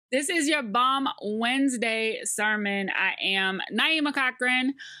This is your Bomb Wednesday sermon. I am Naima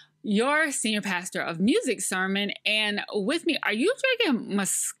Cochrane, your senior pastor of music sermon, and with me, are you drinking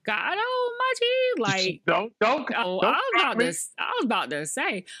Moscato, Maji? Like, don't. I was about to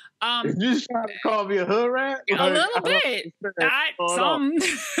say, you just trying to call me a hood rat? A little bit, some.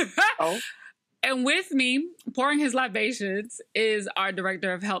 Oh. And with me, pouring his libations, is our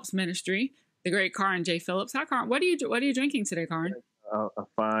director of Helps Ministry, the great Carron J. Phillips. Hi, Carron. What are you drinking today, Carron? A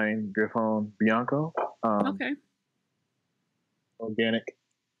fine Griffon Bianco. Okay. Organic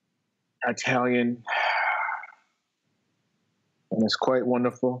Italian. And it's quite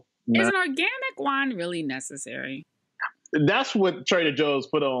wonderful. Is an organic wine really necessary? That's what Trader Joe's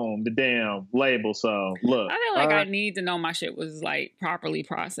put on the damn label. So look, I feel like I need to know my shit was like properly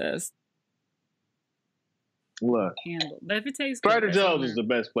processed. Look, handled. But if it tastes Trader Joe's is the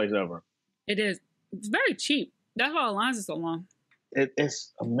best place ever. It is. It's very cheap. That's why the lines are so long.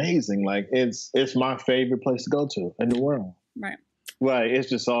 It's amazing. Like it's my favorite place to go to in the world. Right. Right. It's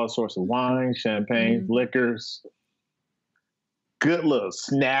just all sorts of wine, champagne, liquors, good little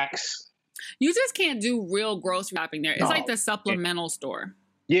snacks. You just can't do real grocery shopping there. It's like the supplemental store.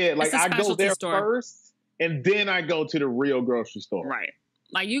 Yeah, like I go there first, and then I go to the real grocery store. Right.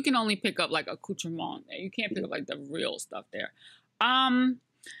 Like you can only pick up like accoutrement there. You can't pick up like the real stuff there.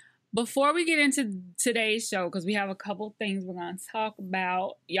 Before we get into today's show, because we have a couple things we're going to talk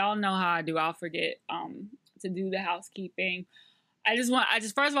about. Y'all know how I do. I'll forget to do the housekeeping. I just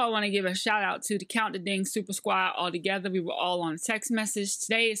first of all, I want to give a shout out to the Count the Ding Super Squad all together. We were all on a text message.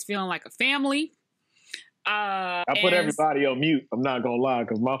 Today is feeling like a family. I put everybody on mute. I'm not going to lie,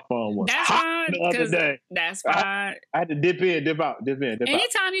 because my phone was hot the other day. That's fine. I had to dip in, dip out.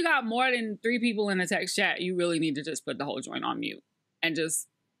 Anytime you got more than 3 people in a text chat, you really need to just put the whole joint on mute and just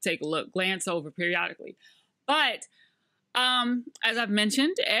take a look, glance over periodically. But as I've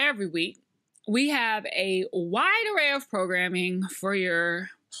mentioned every week, we have a wide array of programming for your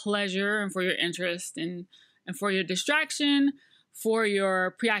pleasure and for your interest and for your distraction, for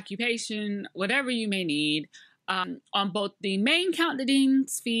your preoccupation, whatever you may need, on both the main Count the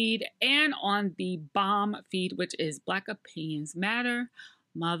Dings feed and on the Bomb feed, which is Black Opinions Matter,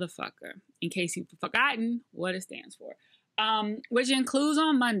 motherfucker, in case you've forgotten what it stands for. Which includes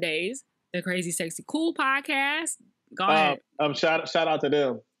on Mondays, the Crazy Sexy Cool podcast. Go ahead. Shout out to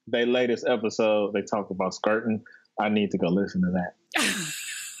them. Their latest episode, they talk about skirting. I need to go listen to that.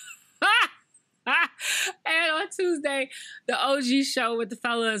 And on Tuesday, the OG show with the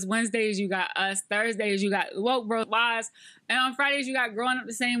fellas. Wednesdays, you got us. Thursdays, you got Woke Bros Wise. And on Fridays, you got Growing Up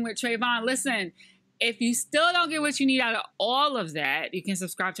the Same with Trayvon. Listen, if you still don't get what you need out of all of that, you can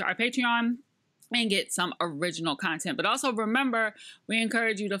subscribe to our Patreon and get some original content. But also remember, we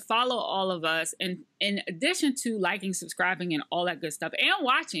encourage you to follow all of us in addition to liking, subscribing, and all that good stuff, and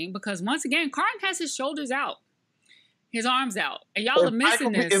watching, because once again, Carron has his shoulders out, his arms out, and y'all are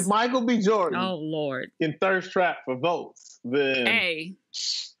missing this. If Michael B. Jordan, oh Lord, in thirst trap for votes, then hey,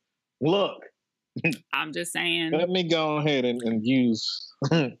 look, I'm just saying. Let me go ahead and use.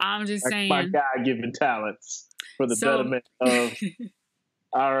 I'm just saying my God-given talents for the betterment of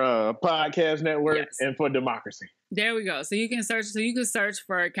our podcast network and for democracy. There we go. So you can search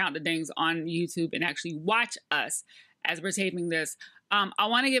for Count the Dings on YouTube and actually watch us as we're taping this. I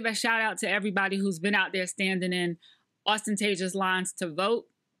want to give a shout out to everybody who's been out there standing in ostentatious lines to vote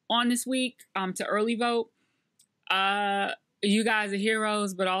on this week, to early vote. You guys are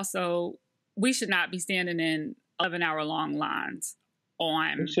heroes, but also we should not be standing in 11-hour-long lines.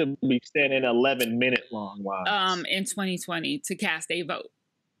 We should be standing 11-minute long lines. In 2020 to cast a vote.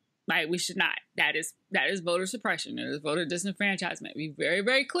 Like, we should not. That is voter suppression. It is voter disenfranchisement. Be very,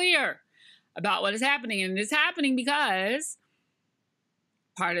 very clear about what is happening. And it's happening because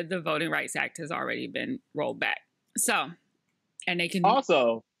part of the Voting Rights Act has already been rolled back. So, and they can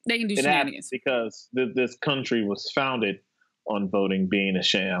do shenanigans. Because this country was founded on voting being a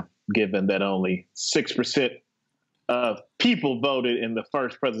sham, given that only 6% of people voted in the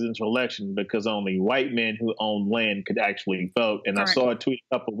first presidential election, because only white men who own land could actually vote. And I saw a tweet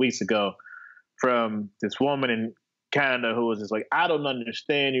a couple of weeks ago from this woman in Canada who was just like, I don't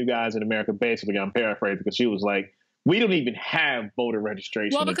understand you guys in America. Basically, I'm paraphrasing, because she was like, we don't even have voter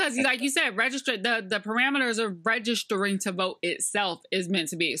registration. Well, because like you said, the parameters of registering to vote itself is meant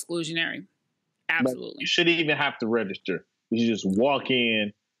to be exclusionary. Absolutely. But you shouldn't even have to register. You should just walk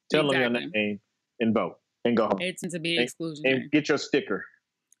in, tell them your name, and vote. And go home. It's to be exclusionary. And get your sticker.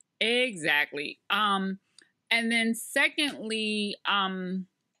 Exactly. And then secondly, I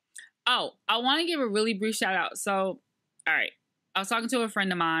want to give a really brief shout out. So, all right. I was talking to a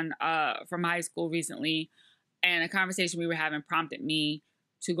friend of mine from high school recently, and a conversation we were having prompted me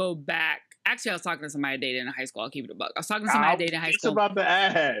to go back. Actually, I was talking to somebody I dated in high school. I'll keep it a buck. I was talking to somebody I dated in high school. It's about the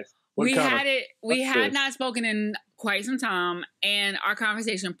ass. We had not spoken in quite some time, and our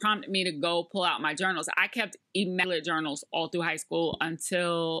conversation prompted me to go pull out my journals. I kept immaculate journals all through high school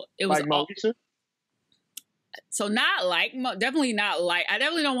until it was Moesha? So definitely not like. I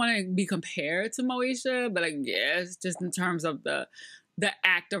definitely don't want to be compared to Moesha, but I guess just in terms of the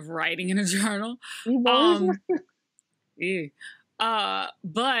act of writing in a journal. Yeah.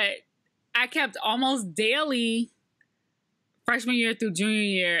 But I kept almost daily freshman year through junior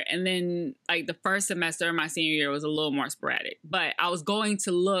year, and then like the first semester of my senior year was a little more sporadic. But I was going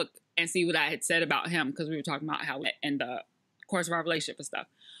to look and see what I had said about him because we were talking about how in the course of our relationship and stuff.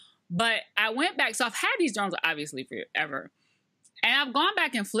 But I went back, so I've had these journals obviously forever, and I've gone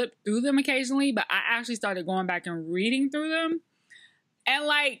back and flipped through them occasionally. But I actually started going back and reading through them, and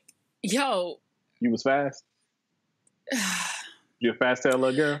like, yo, you was fast. You're a fast tail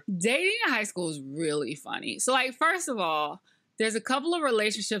little girl. Dating in high school is really funny. So, like, first of all, there's a couple of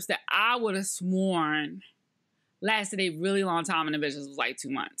relationships that I would have sworn lasted a really long time, and the bitches was like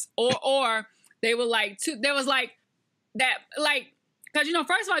 2 months, or they were like two. There was like that, like, because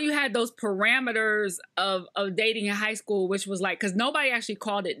first of all, you had those parameters of dating in high school, which was like, because nobody actually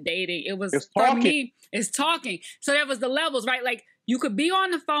called it dating. It was for me, it's talking. So there was the levels, right? Like you could be on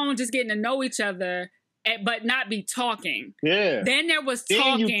the phone just getting to know each other, but not be talking. Yeah. Then there was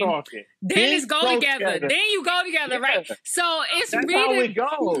talking. Then you talking. Then it's go together. Then you go together, right? So it's that's really how it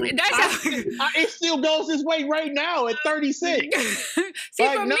goes. It still goes this way right now at 36. See,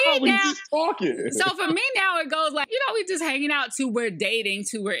 like, for me we now, just talking. So for me now, it goes like, we just hanging out to we're dating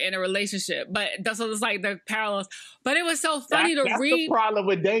to we're in a relationship. But that's so it's like the parallels. But it was so funny to read. That's the problem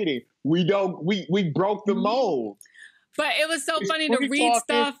with dating. We broke the mold. But it was so funny to read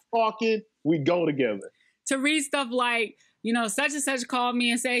stuff. Talking, we go together. To read stuff like, such and such called me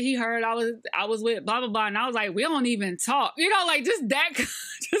and said he heard I was with blah blah blah, and I was like, we don't even talk. Like just that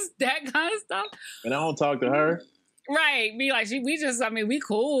kind of stuff. And I don't talk to her. Right. Be like we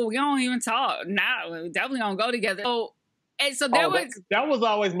cool. We don't even talk. Nah, we definitely don't go together. So that was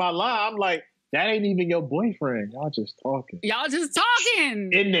always my line. I'm like, that ain't even your boyfriend. Y'all just talking.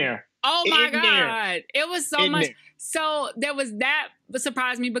 In there. Oh my God. It was so much. So there was that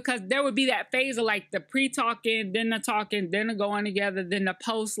surprised me because there would be that phase of like the pre-talking, then the talking, then the going together, then the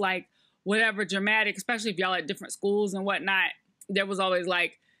post, like whatever dramatic, especially if y'all at different schools and whatnot. There was always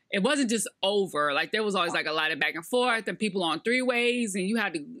like, it wasn't just over. Like there was always like a lot of back and forth and people on three-ways and you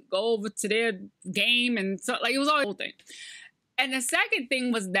had to go over to their game. And so like it was always a whole thing. And the second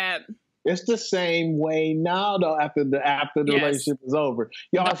thing was that it's the same way now, though. After the relationship is over,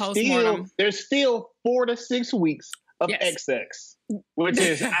 there's still 4 to 6 weeks of XX, which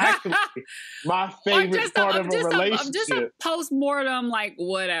is actually my favorite part of a relationship. Just a post-mortem, like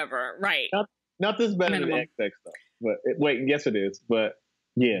whatever, right? Nothing's better than XX, though. But yes, it is. But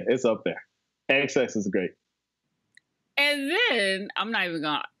yeah, it's up there. XX is great. And then I'm not even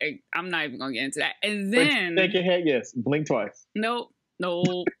gonna get into that. And then shake your head, yes. Blink twice. Nope. No.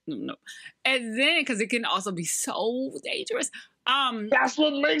 And then, because it can also be so dangerous. That's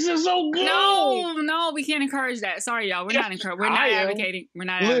what makes it so good. No, we can't encourage that. Sorry, y'all. We're not advocating. We're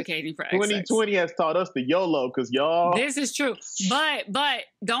not advocating for XX. 2020 has taught us the YOLO, because y'all. This is true, but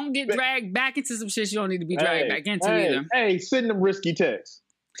don't get dragged back into some shit you don't need to be dragged back into either. Hey, send them risky texts.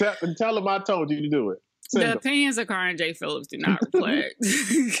 Tell them I told you to do it. The opinions of Carron J. Phillips do not reflect.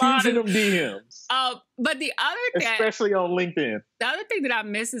 Slide in them DMs. But the other thing, especially on LinkedIn, the other thing that I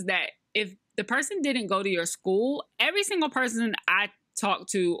miss is that if the person didn't go to your school, every single person I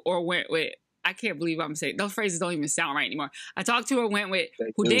talked to or went with, I can't believe I'm saying those phrases don't even sound right anymore. I talked to or went with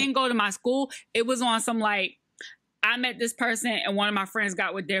who didn't go to my school. It was on some like, I met this person and one of my friends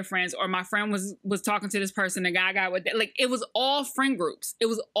got with their friends, or my friend was talking to this person, the guy got with it. Like it was all friend groups.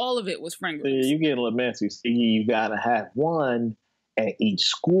 All of it was friend groups. You get a little messy. See, you gotta have one at each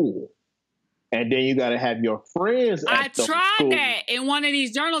school. And then you gotta have your friends at I tried that in one of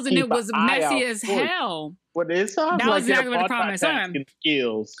these journals and it was messy as hell. But it sounds that like was exactly what the problem is.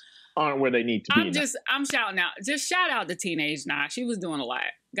 Skills aren't where they need to be. I'm shouting out. Just shout out to teenage Nah. She was doing a lot.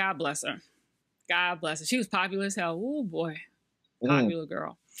 God bless her. God bless her. She was popular as hell. Oh boy. Popular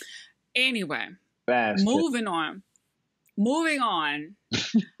girl. Anyway. Moving on. I'm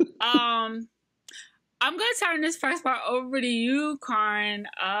gonna turn this first part over to you, Carron.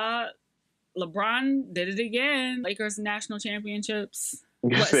 LeBron did it again. Lakers national championships.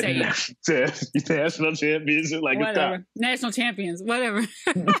 What say you? National championship, like whatever. National champions, whatever.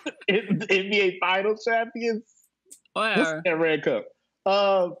 NBA Finals champions. Whatever. That Red Cup.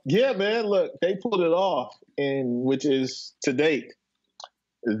 Yeah, man. Look, they pulled it off, which is to date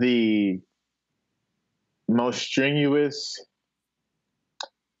the most strenuous.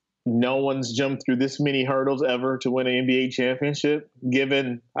 No one's jumped through this many hurdles ever to win an NBA championship.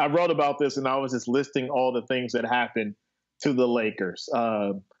 Given, I wrote about this and I was just listing all the things that happened to the Lakers.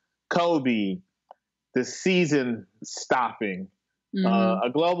 Kobe, the season stopping, a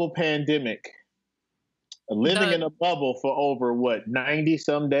global pandemic, living in a bubble for over 90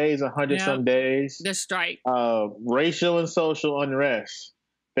 some days, 100 some days. The strike, racial and social unrest.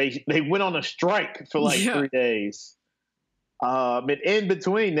 They went on a strike for 3 days. And in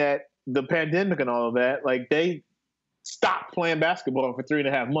between that, the pandemic and all of that, they stopped playing basketball for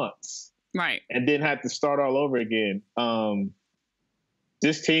 3.5 months, right? And then had to start all over again.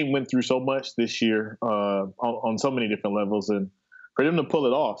 This team went through so much this year on so many different levels, and for them to pull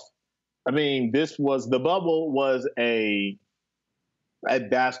it off, I mean, the bubble was a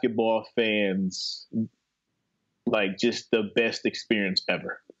basketball fans just the best experience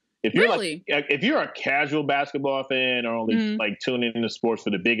ever. If you're if you're a casual basketball fan or only tuning into sports for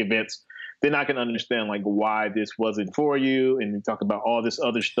the big events, then I can understand why this wasn't for you. And you talk about all this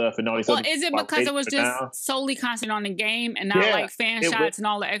other stuff and all these. Well, is it because it was just solely concentrated on the game and not fan shots and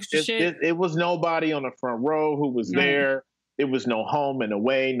all the extra shit? It was nobody on the front row who was there. It was no home and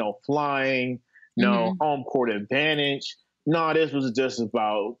away, no flying, no home court advantage. No, this was just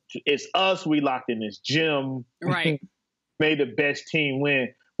about it's us. We locked in this gym, right? Made the best team win.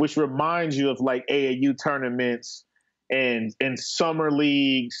 Which reminds you of AAU tournaments and summer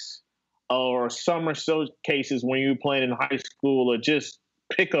leagues or summer showcases when you were playing in high school or just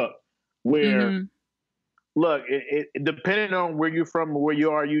pickup where, look, it depending on where you're from or where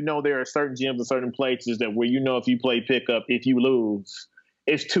you are, there are certain gyms and certain places that where if you play pickup, if you lose,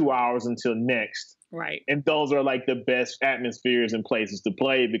 it's 2 hours until next. Right. And those are the best atmospheres and places to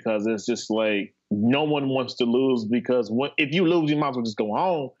play because it's just no one wants to lose because if you lose, you might as well just go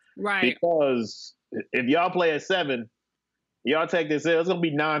home. Right. Because if y'all play at 7, y'all take this L, it's going to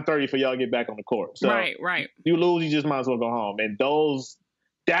be 9:30 for y'all to get back on the court. So right. You lose, you just might as well go home. And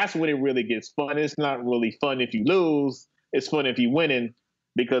that's when it really gets fun. It's not really fun if you lose. It's fun if you're winning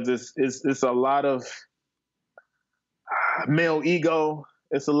because it's a lot of male ego.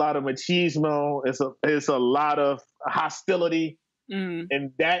 It's a lot of machismo. It's a lot of hostility,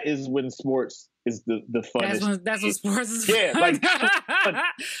 and that is when sports is the funnest. That's when sports is fun. Yeah,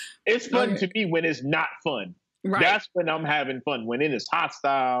 it's fun to me when it's not fun. Right. That's when I'm having fun. When it is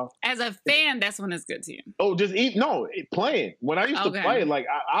hostile. As a fan, that's when it's good to you. Oh, playing. When I used to play,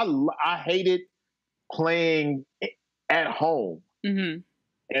 I hated playing at home.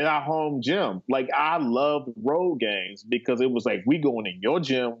 In our home gym. I loved road games because it was we going in your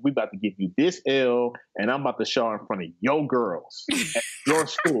gym, we about to give you this L, and I'm about to show in front of your girls at your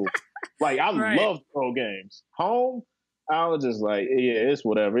school. I loved road games. Home, I was just it's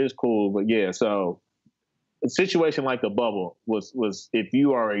whatever, it's cool. But so a situation like the bubble was if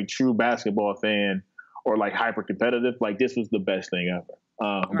you are a true basketball fan or hyper competitive, this was the best thing ever.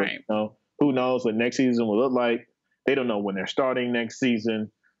 Right. But, who knows what next season will look like? They don't know when they're starting next season.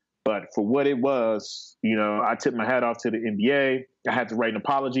 But for what it was, I tipped my hat off to the NBA. I had to write an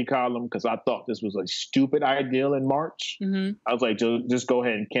apology column because I thought this was a stupid idea in March. I was just go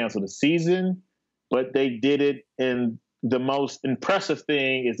ahead and cancel the season. But they did it. And the most impressive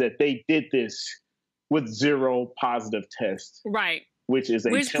thing is that they did this with 0 positive tests. Right. Which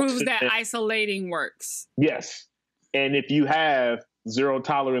proves that isolating works. Yes. And if you have 0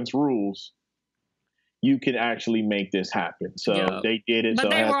 tolerance rules, you can actually make this happen. So they did it. But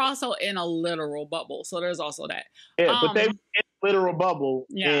they were also in a literal bubble. So there's also that. Yeah, but they were in a literal bubble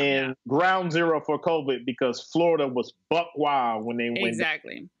and ground zero for COVID because Florida was buck wild when they went.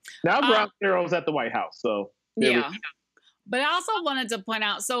 Exactly. Now ground zero is at the White House. So yeah. But I also wanted to point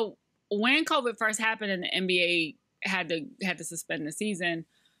out, so when COVID first happened and the NBA had to suspend the season,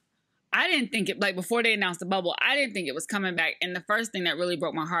 I didn't think it, before they announced the bubble, I didn't think it was coming back. And the first thing that really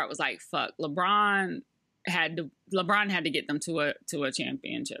broke my heart was fuck, LeBron had to get them to a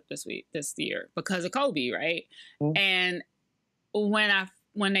championship this year because of Kobe, right? And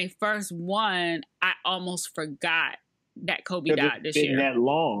when they first won, I almost forgot that Kobe died this year. It's been that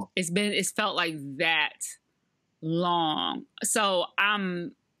long. It's felt like that long. So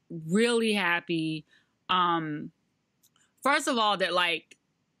I'm really happy. First of all, that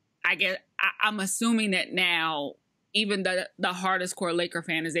I'm assuming that now even the hardest core Laker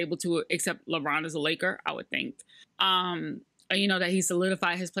fan is able to accept LeBron as a Laker, I would think. That he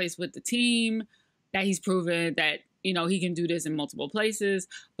solidified his place with the team, that he's proven that, he can do this in multiple places.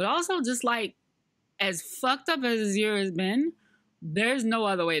 But also just as fucked up as his year has been, there's no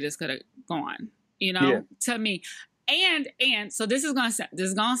other way this could have gone, to me. And so this is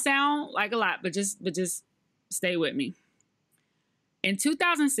gonna sound like a lot, but just stay with me. In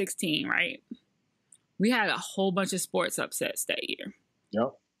 2016, right, we had a whole bunch of sports upsets that year.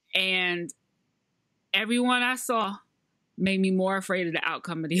 Yep. And everyone I saw made me more afraid of the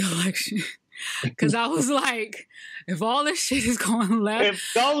outcome of the election. Because I was like, if all this shit is going left,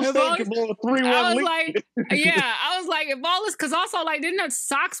 if those things can blow a 3-1 I was lead. like, yeah, I was like, if all this, because also like, didn't the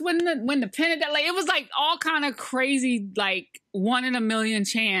Sox win the pennant? That like, it was like all kind of crazy, like 1 in a million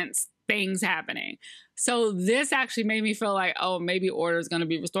chance things happening. So this actually made me feel like, oh, maybe order is going to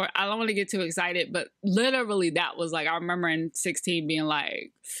be restored. I don't want to get too excited, but literally that was like, I remember in 16 being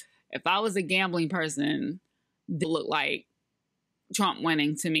like, if I was a gambling person, it looked like Trump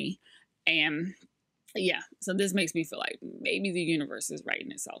winning to me. And yeah, so this makes me feel like maybe the universe is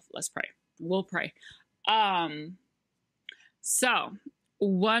righting itself. Let's pray. We'll pray. So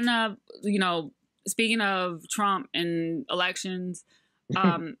one of, speaking of Trump and elections,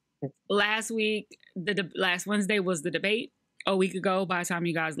 last Wednesday was the debate, a week ago by the time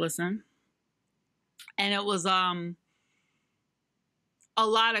you guys listen. And it was a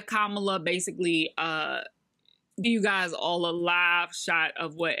lot of Kamala basically give you guys all a live shot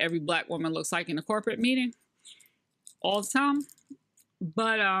of what every Black woman looks like in a corporate meeting all the time.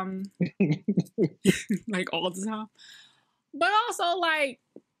 But like all the time. But also like,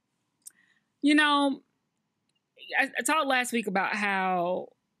 I talked last week about how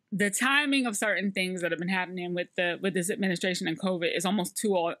the timing of certain things that have been happening with this administration and COVID is almost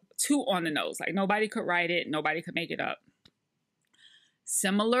too on the nose. Like nobody could write it, nobody could make it up.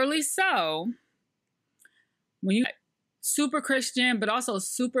 Similarly so, when you super Christian, but also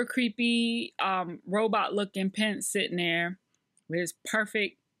super creepy, robot looking Pence sitting there with his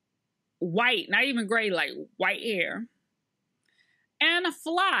perfect white, not even gray, like white hair, and a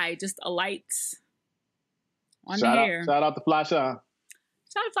fly just alights on the hair. Shout out to Fly Shine.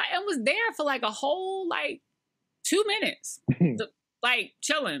 Shout out to Fly. And was there for like a whole 2 minutes, like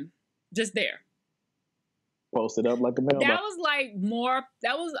chilling, just there. Posted up like a mailbox. That was like more.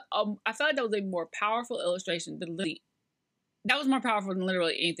 That was. I felt like that was a more powerful illustration than literally. That was more powerful than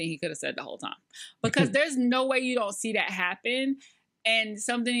literally anything he could have said the whole time. Because there's no way you don't see that happen, and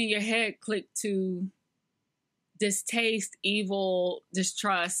something in your head clicked to distaste, evil,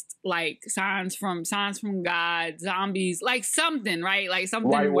 distrust, like signs from God, zombies, like something, right? Like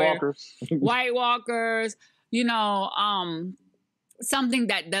something. White Walkers. White Walkers. Something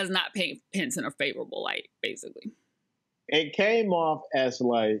that does not paint Pence in a favorable light, basically. It came off as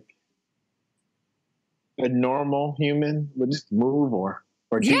like a normal human would just move or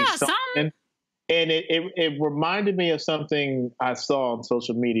do something. And it reminded me of something I saw on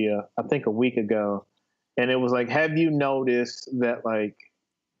social media, I think a week ago. And it was like, have you noticed that like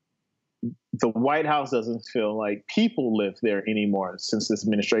the White House doesn't feel like people live there anymore since this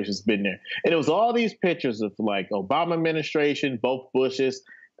administration's been there? And it was all these pictures of like Obama administration, both Bushes,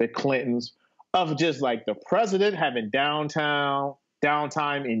 the Clintons, of just like the president having downtime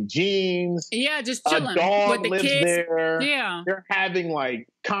in jeans. Yeah, just chilling. A dog with the lives kids. there. Yeah. They're having like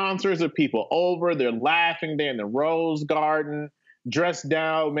concerts of people over. They're laughing there in the Rose Garden, dressed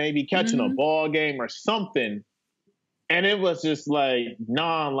down, maybe catching a ball game or something. And it was just like,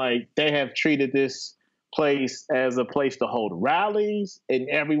 like they have treated this place as a place to hold rallies, and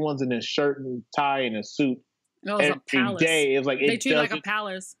everyone's in a shirt and tie and a suit every day. It was like they treat it like a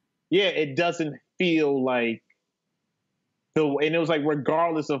palace. Yeah, it doesn't feel like and it was like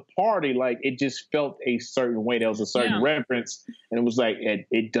regardless of party, like it just felt a certain way. There was a certain reverence, and it was like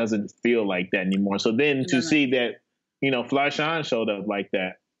it doesn't feel like that anymore. So then to see that, Fly Shine showed up like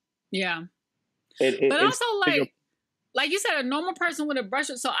that. Yeah. But also like you said, a normal person would have brushed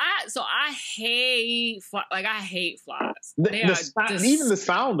it. So I hate I hate flies. Even the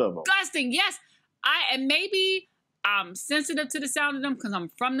sound of them. Disgusting. Yes, and maybe I'm sensitive to the sound of them because I'm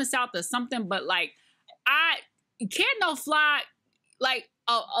from the South or something. But can't no fly, like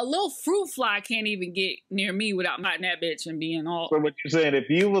a little fruit fly can't even get near me without biting that bitch and being all. So what you're saying, if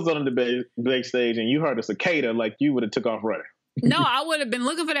you was on the debate stage and you heard a cicada, like you would have took off running. No, I would have been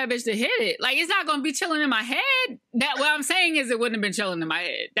looking for that bitch to hit it. Like, it's not going to be chilling in my head. What I'm saying is it wouldn't have been chilling in my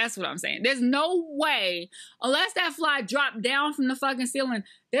head. That's what I'm saying. There's no way, unless that fly dropped down from the fucking ceiling,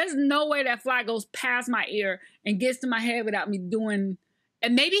 there's no way that fly goes past my ear and gets to my head without me doing.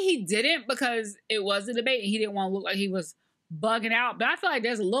 And maybe he didn't because it was a debate and he didn't want to look like he was bugging out. But I feel like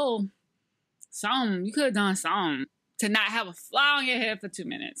there's a little something. You could have done something to not have a fly on your head for 2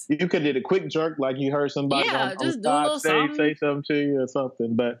 minutes. You could have did a quick jerk like you heard somebody on just do a little something. Say something to you or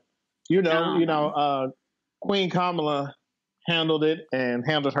something. But, Queen Kamala handled it and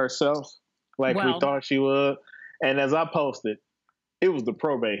handled herself like we thought she would. And as I posted, it was the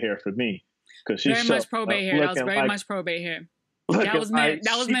probate hair for me. Because she very much probate hair. That was very much probate hair. That was meant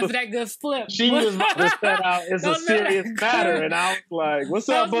for that good flip. She was about to set out, it's a serious matter. And I was like, what's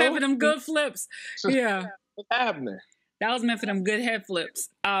up, boo? That was meant for them good flips. Yeah. What's happening? That was meant for them good head flips.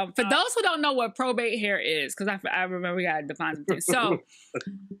 For those who don't know what probate hair is, because I remember we got to define some things. So,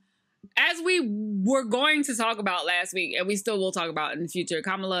 as we were going to talk about last week, and we still will talk about in the future,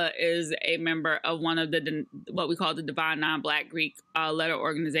 Kamala is a member of one of the what we call the Divine Non-Black Greek letter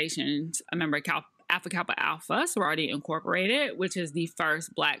organizations, a member of Alpha Kappa Alpha Sorority Incorporated, which is the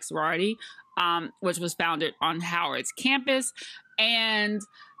first Black sorority, which was founded on Howard's campus. And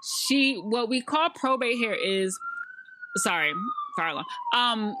what we call probate hair is, sorry, fire alarm.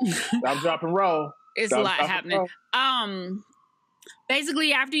 I'm dropping roll. It's a lot happening.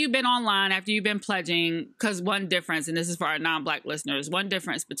 Basically, after you've been online, after you've been pledging, because one difference, and this is for our non-Black listeners, one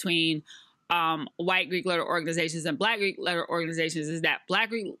difference between white Greek letter organizations and Black Greek letter organizations is that Black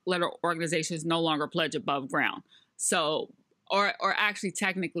Greek letter organizations no longer pledge above ground. So, or actually,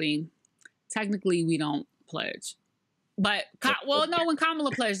 technically, we don't pledge. But, well, no, when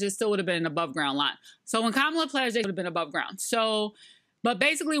Kamala pledged, it still would have been an above ground line. So when Kamala pledged, it would have been above ground. So, but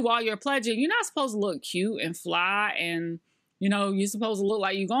basically, while you're pledging, you're not supposed to look cute and fly, and you're supposed to look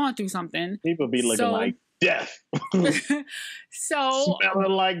like you're going through something. People be looking like death. So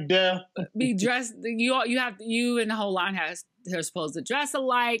smelling like death. Be dressed. You and the whole line they're supposed to dress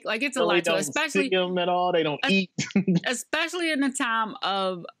alike. Like it's a lot to, especially see them at all. They don't eat. Especially in the time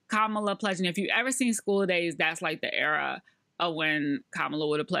of Kamala pledging. If you've ever seen School Days, that's like the era of when Kamala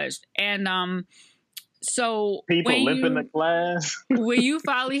would have pledged. And so people limping the class. When you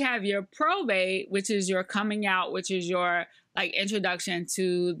finally have your probate, which is your coming out, which is your like introduction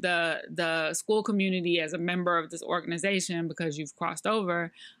to the school community as a member of this organization, because you've crossed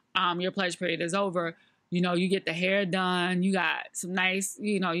over, your pledge period is over. You get the hair done. You got some nice,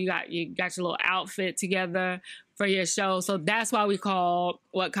 you got your little outfit together for your show. So that's why we call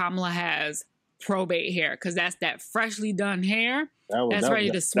what Kamala has probate hair, because that's that freshly done hair that's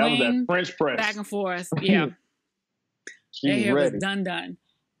ready to swing that French press back and forth. Yeah, that hair was done.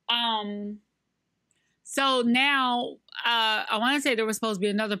 So now I want to say there was supposed to be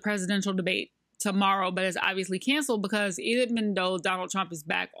another presidential debate tomorrow, but it's obviously canceled because even though Donald Trump is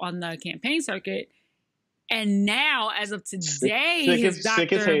back on the campaign circuit, and now as of today, his doctor,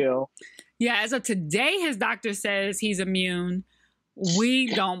 sick as hell. Yeah, as of today, his doctor says he's immune.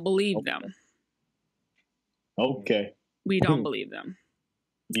 We don't believe them. Okay. We don't believe them.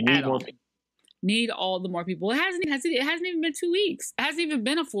 You need more people. Need all the more people. It hasn't even been 2 weeks. It hasn't even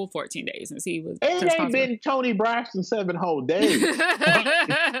been a full 14 days since he was. It ain't been Tony Braxton 7 whole days.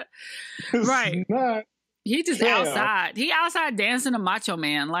 Right. He just outside. He outside dancing a Macho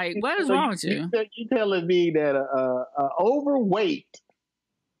Man. Like, what is wrong with you? You telling me that a overweight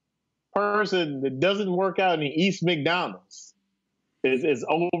person that doesn't work out in East McDonald's is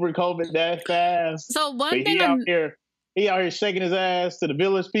over COVID that fast? So one thing he out here shaking his ass to the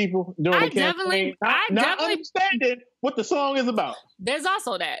village people during the campaign. Not understanding what the song is about. There's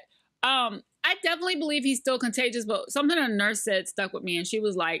also that. I definitely believe he's still contagious, but something a nurse said stuck with me, and she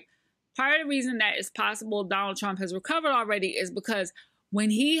was like, part of the reason that it's possible Donald Trump has recovered already is because when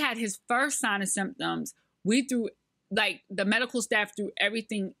he had his first sign of symptoms, the medical staff threw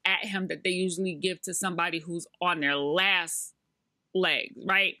everything at him that they usually give to somebody who's on their last leg,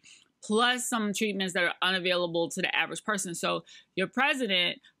 right? Plus some treatments that are unavailable to the average person. So your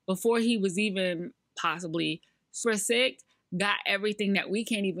president, before he was even possibly super sick, got everything that we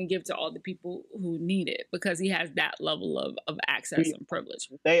can't even give to all the people who need it because he has that level of access and privilege.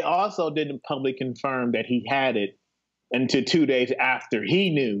 They also didn't publicly confirm that he had it until 2 days after he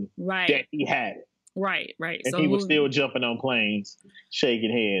knew that he had it. Right. And so he was still jumping on planes,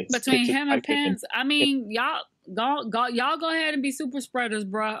 shaking heads. Between him and Pence, I mean, y'all go ahead and be super spreaders,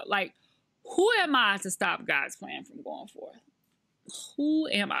 bro. Like, who am I to stop God's plan from going forth? Who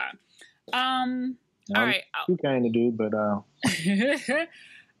am I? All right. You kind of do, but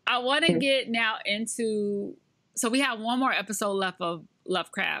I want to get now into. So we have one more episode left of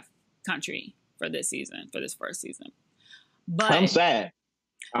Lovecraft Country for this season, for this first season. But I'm sad.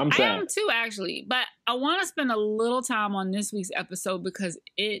 I am too, actually. But I want to spend a little time on this week's episode because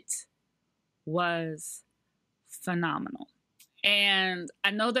it was phenomenal. And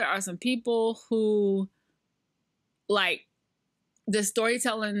I know there are some people who like the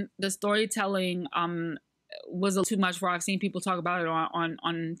storytelling was a little too much for. I've seen people talk about it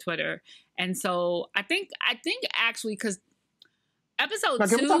on Twitter. And so I think actually, because episode 2.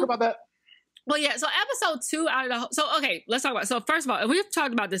 Can we talk about that? Well, yeah. So episode 2 okay, let's talk about it. So first of all, we've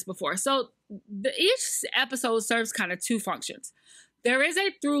talked about this before. So each episode serves kind of two functions. There is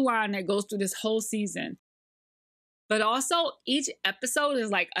a through line that goes through this whole season, but also each episode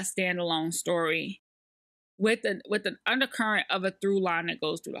is like a standalone story with an undercurrent of a through line that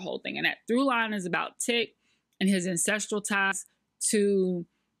goes through the whole thing. And that through line is about Tick and his ancestral ties to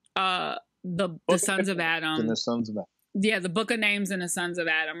the Sons of Adam. And the Sons of Adam. Yeah, the Book of Names and the Sons of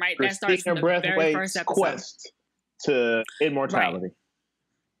Adam, right? That starts from the very first episode. Quest to immortality. Right.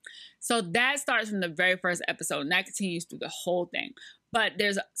 So that starts from the very first episode, and that continues through the whole thing. But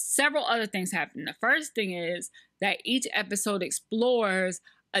there's several other things happening. The first thing is that each episode explores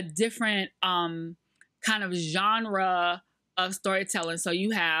a different kind of genre of storytelling. So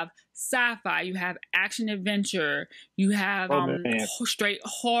you have sci-fi, you have action adventure, you have straight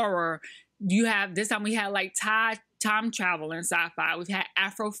horror. You have, this time we had like time travel in sci-fi. We've had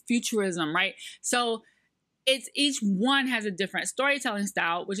Afrofuturism, right? So it's each one has a different storytelling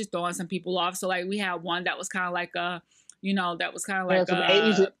style, which is throwing some people off. So like we had one that was kind of like a, that was kind of like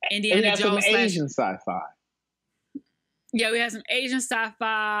Indiana Jones. Some Asian sci-fi. Yeah, we had some Asian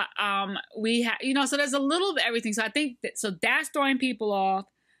sci-fi. We had, so there's a little bit of everything. So I think so that's throwing people off.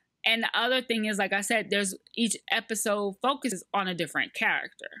 And the other thing is, like I said, there's each episode focuses on a different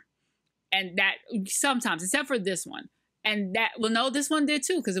character. And that sometimes, except for this one. And that, this one did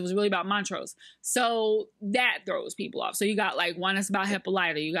too, because it was really about Montrose. So that throws people off. So you got like one that's about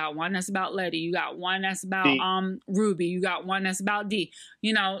Hippolyta. You got one that's about Letty. You got one that's about Ruby. You got one that's about Dee.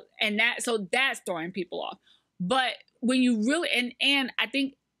 And so that's throwing people off. But when you really, and I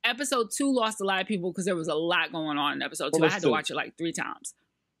think episode 2 lost a lot of people because there was a lot going on in episode 2. I had to watch it like 3 times.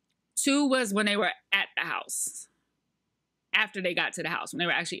 2 was when they were at the house. After they got to the house, when they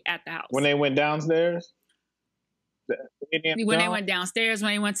were actually at the house. When they went downstairs? When they went downstairs,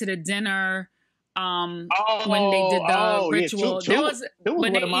 when they went to the dinner, when they did the ritual. Yeah, was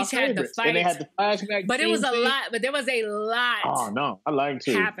when they each had the fight. And they had the flashback. But it was a lot. But there was a lot. Oh no, I like it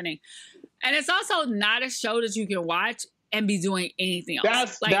too. Happening, and it's also not a show that you can watch and be doing anything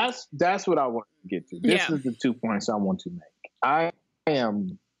else. That's what I want to get to. This is the 2 points I want to make. I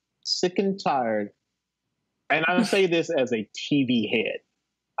am sick and tired, and I say this as a TV head.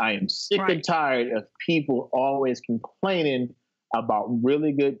 I am sick and tired of people always complaining about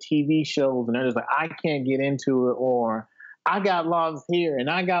really good TV shows, and they're just like, I can't get into it, or I got lost here and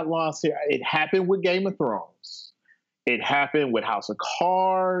I got lost here. It happened with Game of Thrones. It happened with House of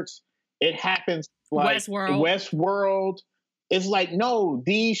Cards. It happens like Westworld. It's like, no,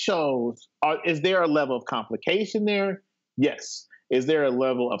 these shows is there a level of complication there? Yes. Is there a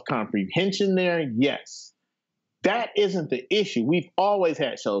level of comprehension there? Yes. That isn't the issue. We've always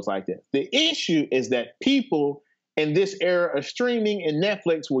had shows like this. The issue is that people in this era of streaming and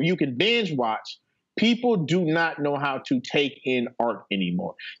Netflix, where you can binge watch, people do not know how to take in art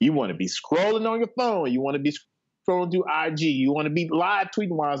anymore. You want to be scrolling on your phone. You want to be scrolling through IG. You want to be live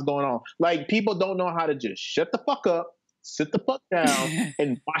tweeting while it's going on. Like, people don't know how to just shut the fuck up, sit the fuck down,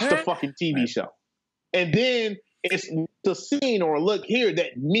 and watch the fucking TV show. And then it's the scene or a look here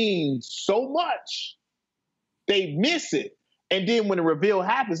that means so much. They miss it. And then when the reveal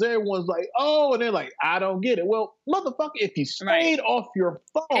happens, everyone's like, oh, and they're like, I don't get it. Well, motherfucker, if you stayed off your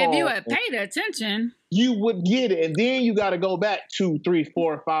phone. If you had paid attention. You would get it. And then you got to go back 2, 3,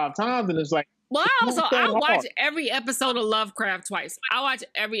 4, 5 times. And it's like. Well, I watch every episode of Lovecraft twice. I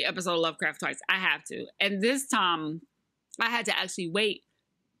have to. And this time, I had to actually wait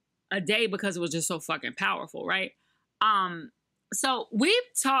a day because it was just so fucking powerful, right? So we've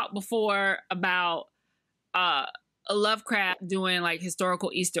talked before about Lovecraft doing like historical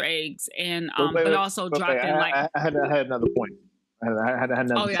Easter eggs and but also dropping like. I had another point. I had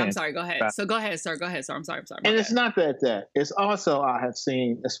another. Oh yeah, I'm sorry. Go ahead. So go ahead, sir. I'm sorry. And it's not that. It's also I have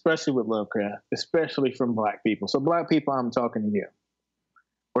seen, especially with Lovecraft, especially from Black people. So Black people, I'm talking to you.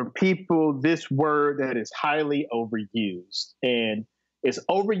 Or people, this word that is highly overused, and it's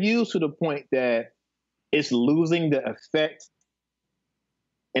overused to the point that it's losing the effect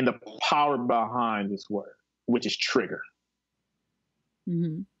and the power behind this word, which is trigger.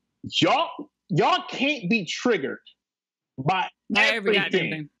 Mm-hmm. Y'all can't be triggered by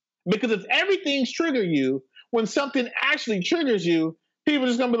everything. Because if everything's trigger you, when something actually triggers you, people are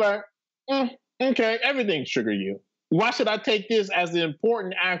just gonna be like, okay, everything's trigger you. Why should I take this as the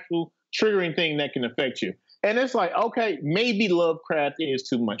important actual triggering thing that can affect you? And it's like, okay, maybe Lovecraft is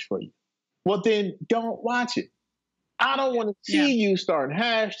too much for you. Well, then don't watch it. I don't want to see you starting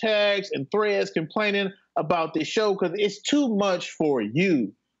hashtags and threads complaining about this show because it's too much for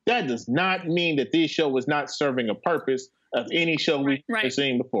you. That does not mean that this show is not serving a purpose of any show we've ever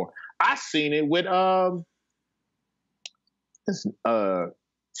seen before. I've seen it with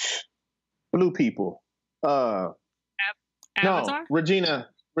Blue people. Avatar? No,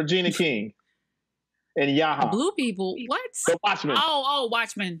 Regina King and Yaha. Blue people? What? The Watchmen. Oh,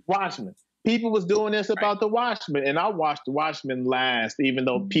 Watchmen. Watchmen. People was doing this about the Watchmen, and I watched the Watchmen last, even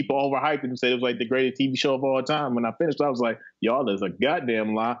though people overhyped it and said it was like the greatest TV show of all time. When I finished, I was like, y'all, there's a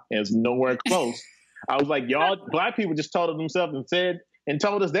goddamn lie, and it's nowhere close. I was like, y'all, black people just told it themselves and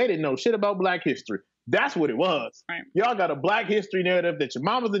told us they didn't know shit about black history. That's what it was. Right. Y'all got a black history narrative that your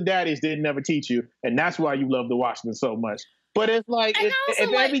mamas and daddies didn't never teach you, and that's why you love the Watchmen so much. But it's like,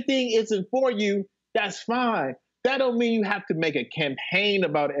 if everything isn't for you, that's fine. That don't mean you have to make a campaign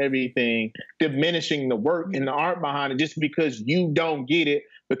about everything, diminishing the work and the art behind it just because you don't get it,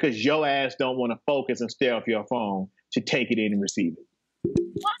 because your ass don't want to focus and stay off your phone to take it in and receive it.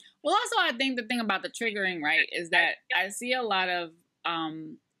 Well, also, I think the thing about the triggering, right, is that I see a lot of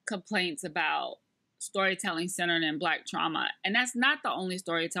complaints about storytelling centered in Black trauma. And that's not the only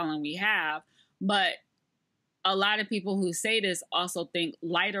storytelling we have, but a lot of people who say this also think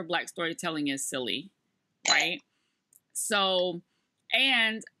lighter Black storytelling is silly, right? So,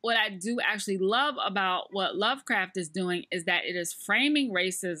 and what I do actually love about what Lovecraft is doing is that it is framing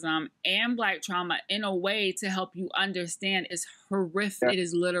racism and Black trauma in a way to help you understand it's horrific. Yeah. It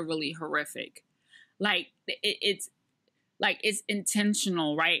is literally horrific. Like, it's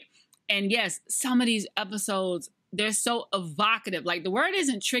intentional, right? And yes, some of these episodes, they're so evocative. Like, the word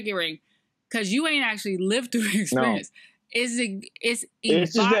isn't triggering because you ain't actually lived through the experience. No. It's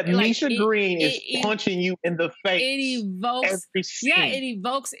just that Misha Green is punching you in the face. It evokes, it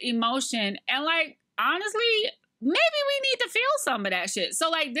evokes emotion. And like, honestly, maybe we need to feel some of that shit. So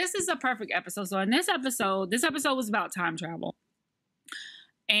like, this is a perfect episode. So in this episode was about time travel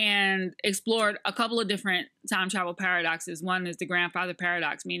and explored a couple of different time travel paradoxes. One is the grandfather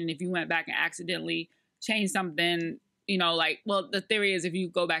paradox, meaning if you went back and accidentally changed something, you know, like, well, the theory is if you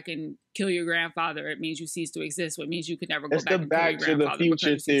go back and kill your grandfather, it means you cease to exist, which means you could never go back and kill your grandfather. To the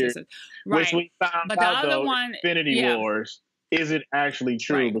Future theory, right. Which we found but out, the other though, one, Infinity Wars isn't actually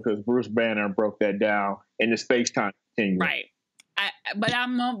true because Bruce Banner broke that down in the space-time continuum. Right. But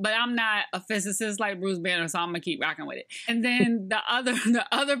I'm not a physicist like Bruce Banner, so I'm gonna keep rocking with it. And then the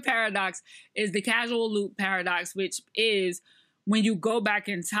other paradox is the causal loop paradox, which is when you go back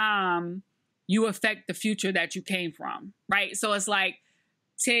in time, you affect the future that you came from, right? So it's like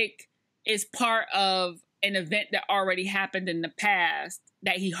Tick is part of an event that already happened in the past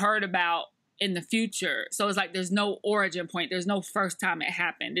that he heard about in the future. So it's like there's no origin point. There's no first time it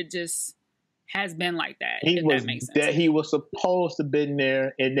happened. It just has been like that. He was supposed to have been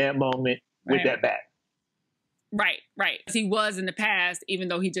there in that moment with that bat. Right. He was in the past, even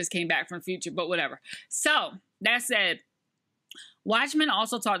though he just came back from the future, but whatever. So that said, Watchmen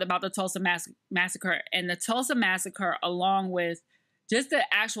also talked about the Tulsa Massacre, and the Tulsa Massacre, along with just the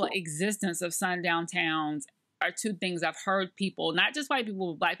actual existence of sundown towns, are two things I've heard people, not just white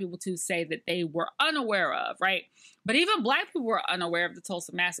people, but Black people too, say that they were unaware of, right? But even Black people were unaware of the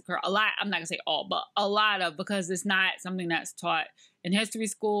Tulsa Massacre. A lot, I'm not gonna say all, but a lot of, because it's not something that's taught in history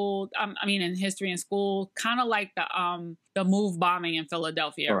school. In history in school, kind of like the MOVE bombing in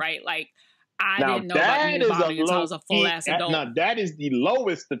Philadelphia, right? Like, I didn't know about the MOVE bombing until I was a full-ass adult. Now, that is the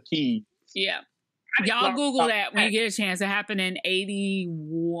lowest of keys. Yeah. Y'all Google that when you get a chance. It happened in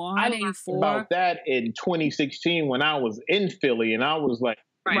 81, I 84. About that in 2016 when I was in Philly, and I was like,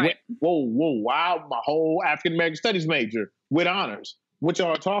 whoa, wow, my whole African American Studies major with honors. What y'all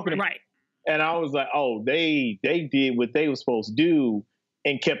are talking about? Right. And I was like, oh, they did what they were supposed to do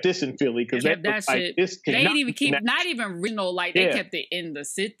and kept this in Philly because that shit. Like, this they didn't even keep, not even regional, like they kept it in the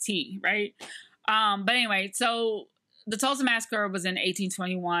city, right? But anyway, so the Tulsa Massacre was in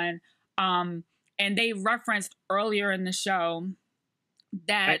 1821. And they referenced earlier in the show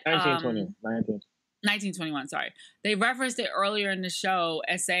that 1921, sorry. They referenced it earlier in the show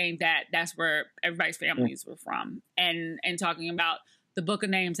as saying that that's where everybody's families were from, and talking about the Book of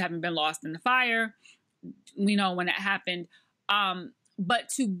Names having been lost in the fire. We know when it happened. But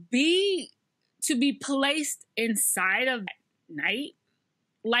to be placed inside of that night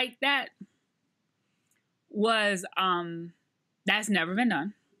like that was that's never been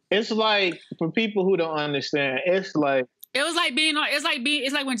done. It's like, for people who don't understand, it's like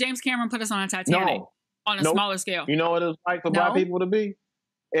when James Cameron put us on a Titanic on a smaller scale. You know what it was like for Black people to be?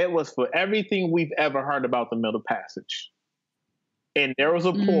 It was for everything we've ever heard about the Middle Passage. And there was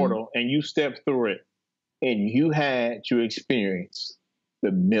a portal, and you stepped through it, and you had to experience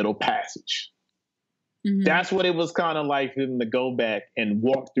the Middle Passage. Mm-hmm. That's what it was kind of like for them to go back and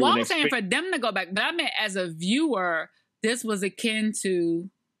walk through. Well, I'm saying for them to go back, but I meant as a viewer, this was akin to,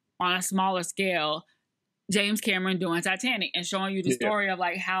 on a smaller scale, James Cameron doing Titanic and showing you the story of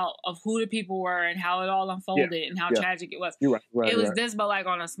like who the people were and how it all unfolded and how tragic it was. You're right. It was this, but like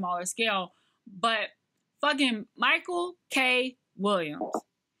on a smaller scale. But fucking Michael K. Williams.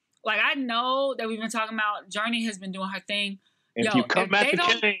 Like, I know that we've been talking about Journey has been doing her thing. And if you come at the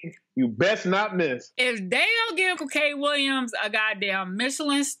king, you best not miss. If they don't give K. Williams a goddamn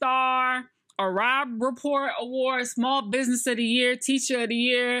Michelin star, a Rob Report Award, Small Business of the Year, Teacher of the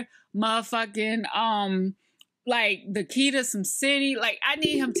Year, motherfucking, like, the key to some city. Like, I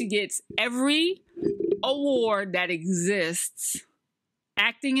need him to get every award that exists,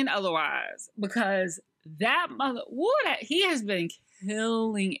 acting and otherwise, because that he has been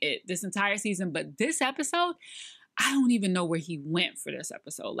killing it this entire season. But this episode, I don't even know where he went for this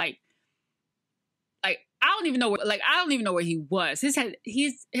episode. Like I don't even know where he was. His head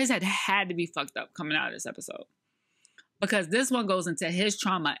had to be fucked up coming out of this episode, because this one goes into his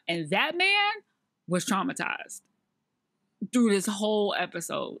trauma, and that man was traumatized through this whole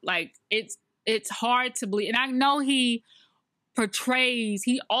episode. Like, it's hard to believe. And I know he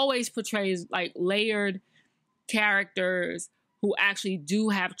always portrays like layered characters who actually do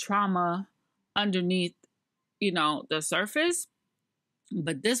have trauma underneath, the surface.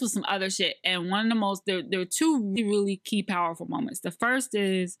 But this was some other shit. And one of the most, there are two really, really key powerful moments. The first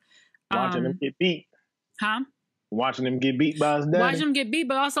is watching him get beat. Huh? Watching him get beat by his daddy. Watching him get beat,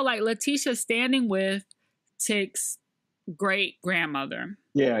 but also like Letitia standing with Tick's great-grandmother.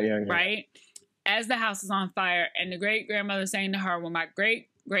 Yeah. Right? As the house is on fire, and the great-grandmother saying to her, when my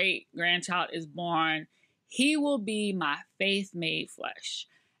great-great-grandchild is born, he will be my faith made flesh.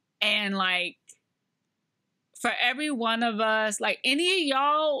 And like, for every one of us, like any of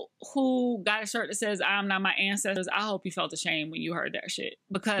y'all who got a shirt that says I'm not my ancestors, I hope you felt ashamed when you heard that shit.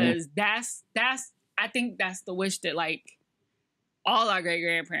 Because that's I think that's the wish that like all our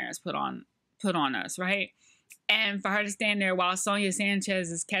great-grandparents put on us, right? And for her to stand there while Sonia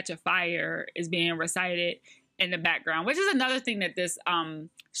Sanchez's Catch a Fire is being recited in the background, which is another thing that this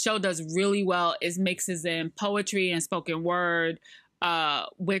show does really well, is mixes in poetry and spoken word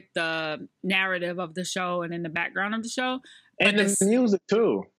with the narrative of the show and in the background of the show. And the music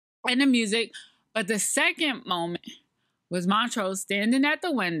too. And the music. But the second moment was Montrose standing at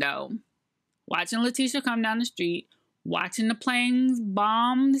the window, watching Letitia come down the street, watching the planes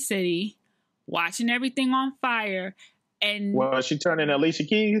bomb the city, watching everything on fire. And well, she turned into Alicia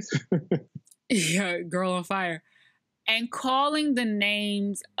Keys. Yeah, Girl on Fire. And calling the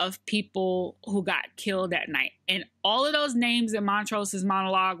names of people who got killed that night. And all of those names in Montrose's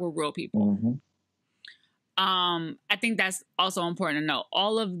monologue were real people. Mm-hmm. I think that's also important to know.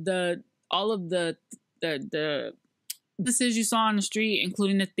 All of the businesses you saw on the street,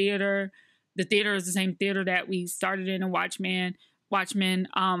 including the theater. The theater is the same theater that we started in Watchmen.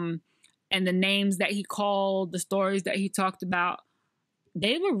 And the names that he called, the stories that he talked about,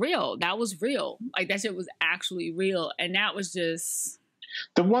 they were real. That was real. Like, that shit was actually real. And that was just...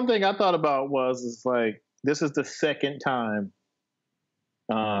 The one thing I thought about is like, this is the second time,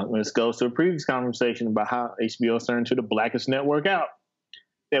 when this goes to a previous conversation about how HBO turned to the Blackest Network out,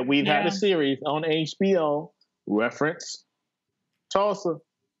 that we've had a series on HBO reference Tulsa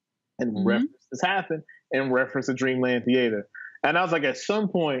and reference this happened and reference the Dreamland Theater. And I was like, at some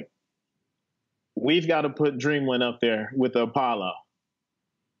point, we've got to put Dreamland up there with the Apollo.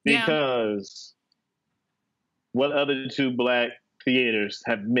 Because what other two black theaters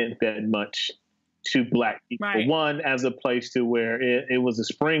have meant that much to black people? Right. One, as a place to where it was a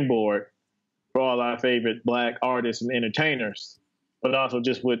springboard for all our favorite black artists and entertainers, but also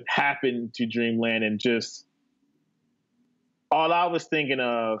just what happened to Dreamland. And just all I was thinking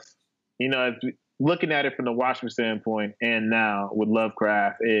of, looking at it from the Watchmen standpoint and now with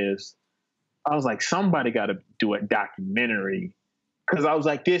Lovecraft is, I was like, somebody got to do a documentary. Because I was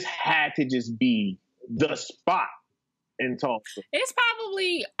like, this had to just be the spot in Tulsa. It's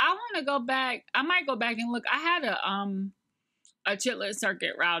probably, I want to go back. I might go back and look. I had a Chitlin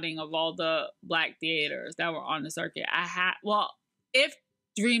circuit routing of all the black theaters that were on the circuit. If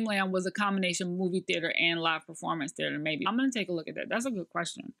Dreamland was a combination movie theater and live performance theater, maybe. I'm going to take a look at that. That's a good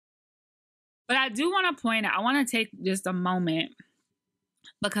question. But I do want to point out, I want to take just a moment,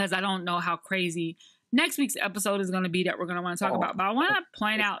 because I don't know how crazy next week's episode is going to be that we're going to want to talk about. But I want to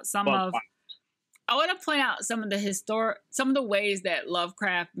point out some of the ways that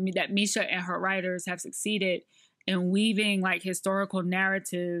Lovecraft, that Misha and her writers have succeeded in weaving like historical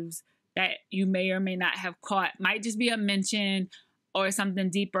narratives that you may or may not have caught. Might just be a mention or something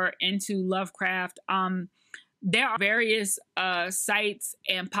deeper into Lovecraft. There are various sites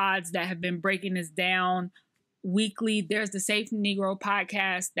and pods that have been breaking this down weekly. There's the Safe Negro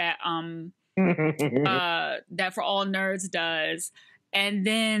podcast that that For All Nerds does. And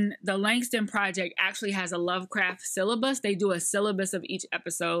then the Langston Project actually has a Lovecraft syllabus. They do a syllabus of each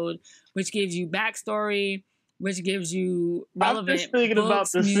episode, which gives you backstory, which gives you relevant I'm just thinking books,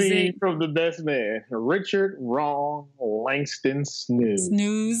 about the music. scene from The Best Man. Richard Wrong, Langston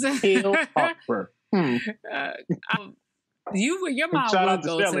Snooze. Hill Harper. Your mom would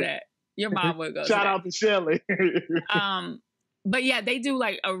go to that. Your mom would go to that. Shout out to Shelley. But yeah, they do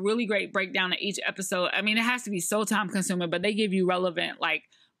like a really great breakdown of each episode. I mean, it has to be so time consuming, but they give you relevant like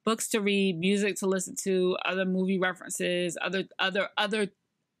books to read, music to listen to, other movie references, other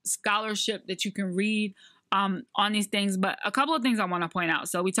scholarship that you can read on these things. But a couple of things I want to point out.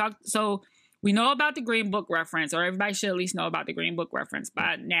 So we know about the Green Book reference, or everybody should at least know about the Green Book reference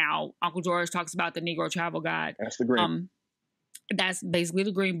by now. Uncle George talks about the Negro Travel Guide. That's the Green. That's basically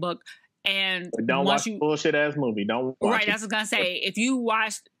the Green Book. And but don't watch bullshit ass movie. Don't watch right. it. That's what I was gonna say. If you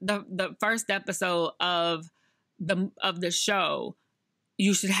watched the first episode of the show,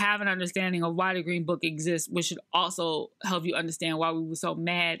 you should have an understanding of why the Green Book exists, which should also help you understand why we were so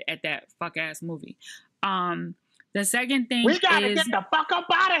mad at that fuck ass movie. The second thing we gotta get the fuck up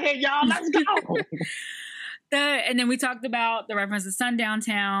out of here, y'all. Let's go. And then we talked about the reference to sundown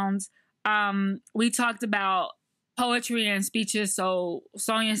towns. We talked about poetry and speeches. So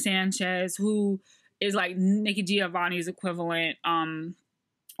Sonia Sanchez, who is like Nikki Giovanni's equivalent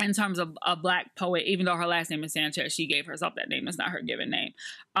in terms of a Black poet, even though her last name is Sanchez, she gave herself that name. It's not her given name.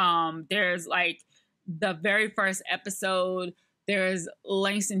 There's like the very first episode, there's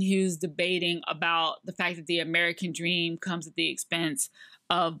Langston Hughes debating about the fact that the American dream comes at the expense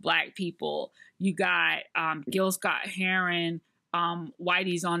of Black people. You got Gil Scott-Heron,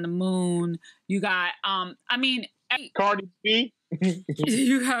 Whitey's on the Moon. You got, Cardi B.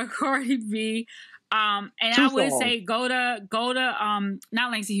 You got Cardi B. And I would say go to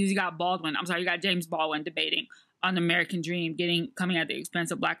not Langston Hughes, you got Baldwin. I'm sorry, you got James Baldwin debating on the American dream coming at the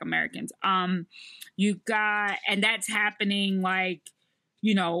expense of Black Americans. You got, and that's happening like,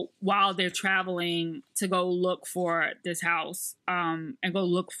 while they're traveling to go look for this house, and go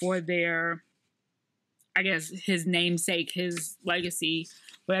look for their, I guess, his namesake, his legacy,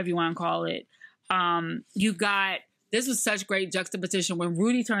 whatever you want to call it. You got, this was such great juxtaposition when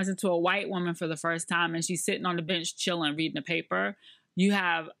Rudy turns into a white woman for the first time and she's sitting on the bench chilling, reading the paper. You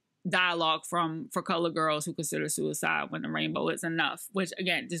have dialogue for color girls who consider suicide when the rainbow is enough, which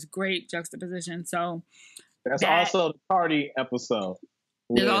again, just great juxtaposition. So that's also the Cardi episode.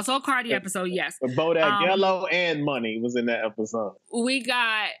 There's also a Cardi episode, yes. Bodak Yellow and Money was in that episode. We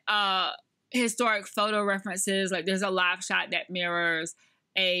got historic photo references. Like there's a live shot that mirrors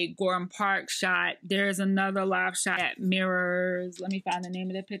a Gorham Park shot. There's another live shot that mirrors. Let me find the name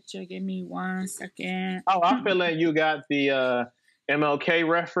of the picture. Give me 1 second. Oh, I feel like you got the MLK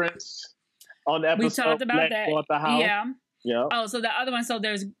reference on the episode. We talked about that. The house. Yeah. Oh, so the other one. So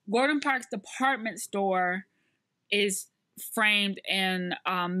there's Gordon Park's department store is framed and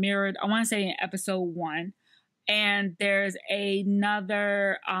mirrored, I want to say in episode 1. And there's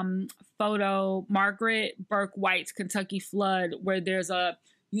another photo, Margaret Burke White's Kentucky Flood, where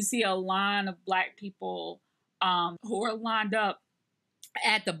you see a line of Black people who are lined up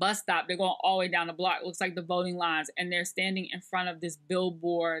at the bus stop. They're going all the way down the block. It looks like the voting lines. And they're standing in front of this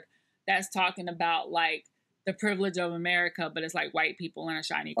billboard that's talking about like the privilege of America, but it's like white people in a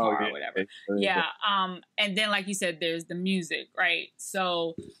shiny car or whatever. Yeah. And then, like you said, there's the music, right?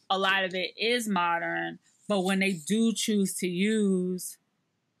 So a lot of it is modern. But when they do choose to use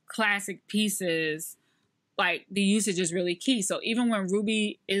classic pieces, like the usage is really key. So even when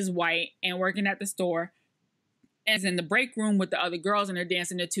Ruby is white and working at the store and is in the break room with the other girls and they're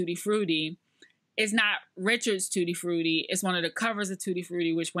dancing to Tutti Frutti, it's not Richard's Tutti Frutti. It's one of the covers of Tutti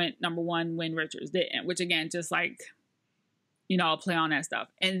Frutti, which went #1 when Richards didn't, which again, just like, play on that stuff.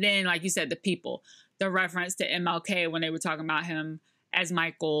 And then, like you said, the people, the reference to MLK when they were talking about him as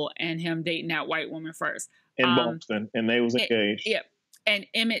Michael and him dating that white woman first. In Boston, and they was engaged. Yep. And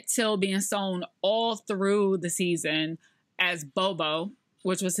Emmett Till being shown all through the season as Bobo,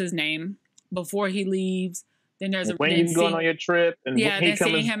 which was his name, before he leaves. Then there's when you going on your trip, and then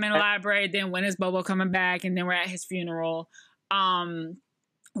seeing him in the library. Then when is Bobo coming back? And then we're at his funeral.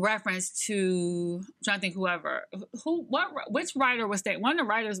 Reference to, I'm trying to think which writer was staying? One of the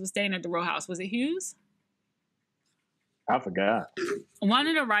writers was staying at the row house. Was it Hughes? I forgot. One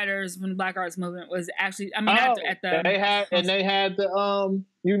of the writers from the Black Arts Movement was actually, they had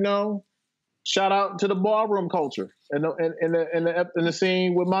the shout out to the ballroom culture in the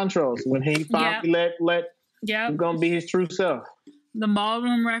scene with Montrose when he finally let him gonna be his true self. The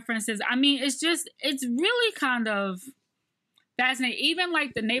ballroom references. I mean, it's really kind of fascinating. Even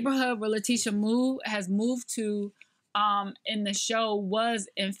like the neighborhood where Letitia has moved to in the show was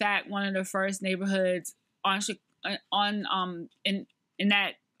in fact one of the first neighborhoods on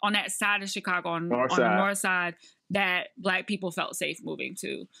that side of Chicago on the north side that Black people felt safe moving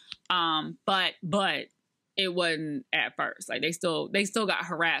to. But it wasn't at first. Like they still got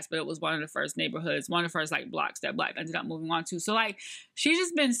harassed, but it was one of the first neighborhoods, one of the first like blocks that Black ended up moving on to. So like she's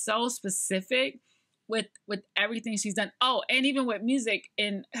just been so specific with everything she's done. Oh, and even with music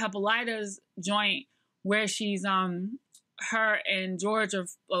in Hippolyta's joint where she's her and George are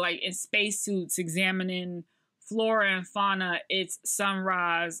like in spacesuits examining flora and fauna. It's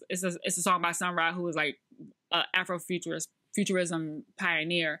Sunrise. It's a song by Sunrise, who was like an Afrofuturism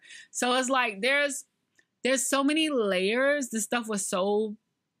pioneer. So it's like there's so many layers. This stuff was so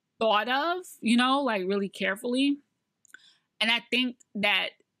thought of, you know, like really carefully. And I think that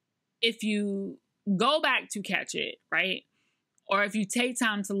if you go back to catch it, right? Or if you take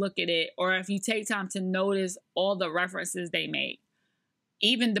time to look at it, or if you take time to notice all the references they make,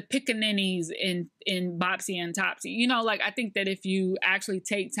 even the pickaninnies in Bopsy and Topsy, you know, like I think that if you actually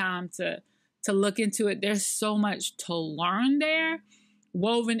take time to look into it, there's so much to learn there,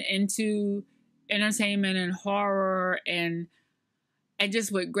 woven into entertainment and horror and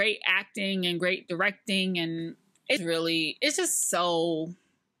just with great acting and great directing. And it's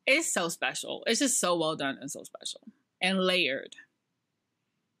so special. It's just so well done and so special and layered.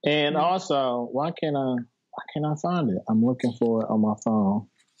 And also, why can't I find it? I'm looking for it on my phone.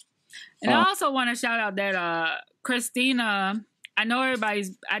 And I also want to shout out that Christina, I know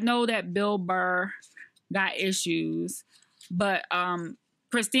that Bill Burr got issues, but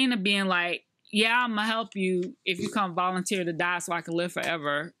Christina being like, yeah, I'm gonna help you if you come volunteer to die so I can live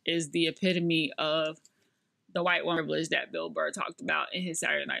forever, is the epitome of the white woman privilege that Bill Burr talked about in his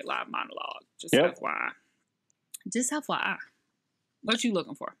Saturday Night Live monologue. Just FYI. Just FYI. What you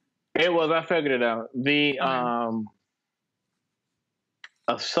looking for? It was, I figured it out.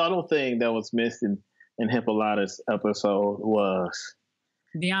 A subtle thing that was missed in Hippolyta's episode was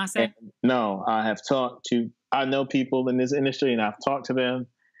Beyonce? No, I know people in this industry and I've talked to them,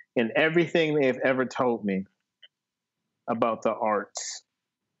 and everything they've ever told me about the arts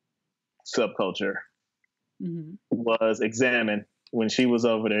subculture was examined when she was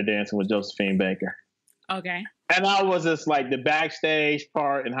over there dancing with Josephine Baker. Okay. And I was just like the backstage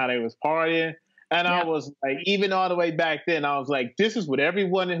part and how they was partying. And I was like, even all the way back then, I was like, this is what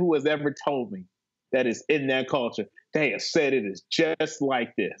everyone who has ever told me that is in that culture, they have said it is just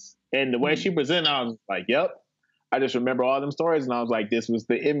like this. And the way she presented, I was like, yep. I just remember all them stories. And I was like, this was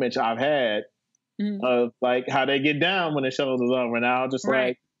the image I've had of like how they get down when the shows is over. And I was just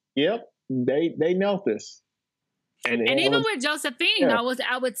like, yep, they know this. And even with Josephine,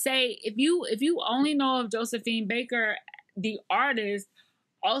 I would say if you only know of Josephine Baker, the artist,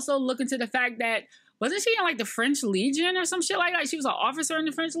 also look into the fact that wasn't she in like the French Legion or some shit like that? She was an officer in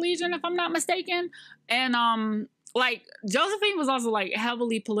the French Legion, if I'm not mistaken. And like Josephine was also like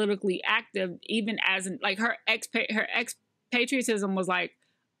heavily politically active, even as like her expatriatism was like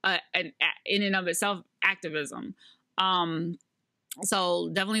an in and of itself activism. So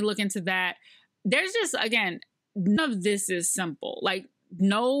definitely look into that. There's just, again, none of this is simple. Like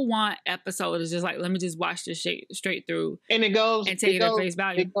no one episode is just like, let me just watch this straight through. And it goes and take it at face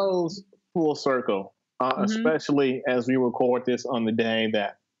value. It goes full circle, especially as we record this on the day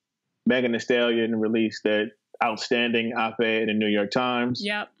that Megan Thee Stallion released that outstanding op-ed in the New York Times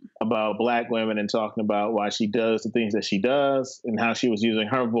about Black women and talking about why she does the things that she does and how she was using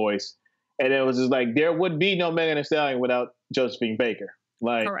her voice. And it was just like, there would be no Megan Thee Stallion without Josephine Baker.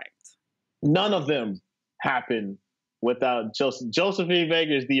 Like, correct. None of them happened without Josephine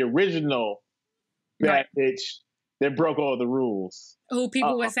Baker is the original bad bitch that broke all the rules. Who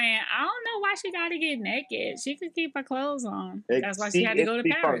people were saying, I don't know why she got to get naked. She could keep her clothes on. That's why she had to go to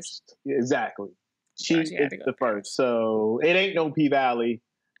Paris. First. Exactly. She is the first. So it ain't no P-Valley.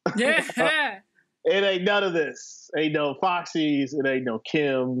 Yeah. It ain't none of this. Ain't no Foxies. It ain't no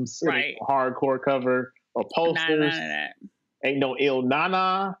Kims. It ain't no hardcore cover or posters. None of that. Ain't no Il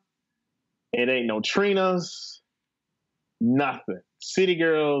Nana. It ain't no Trinas. Nothing. City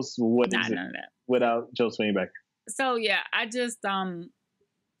Girls. What is it? None of that. Without Josephine Baker. So yeah, I just and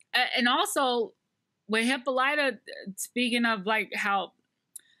also with Hippolyta, speaking of like how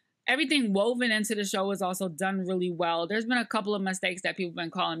everything woven into the show is also done really well. There's been a couple of mistakes that people have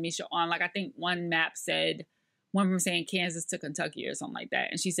been calling Misha on. Like I think one from saying Kansas to Kentucky or something like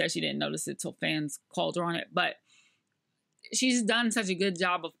that. And she said she didn't notice it till fans called her on it. But she's done such a good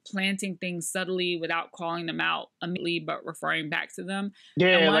job of planting things subtly without calling them out immediately, but referring back to them.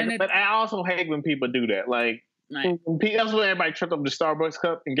 Yeah, but I also hate when people do that. Like Right. That's when everybody tripped up the Starbucks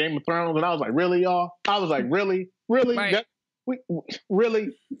cup in Game of Thrones, and I was like, really, y'all? I was like, really? Right. Really?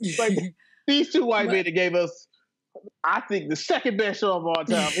 Like, these two white men that gave us, I think, the second best show of all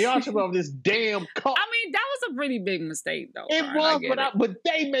time. Y'all tripped over this damn cup. I mean, that was a pretty big mistake, though. It was, but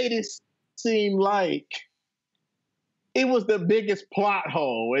they made it seem like it was the biggest plot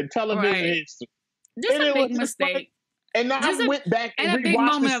hole in television history. Just a big mistake. And I went back and a big rewatched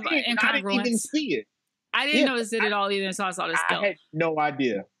moment the scene, and I didn't even see it. I didn't notice it at all either until I saw this still. I had no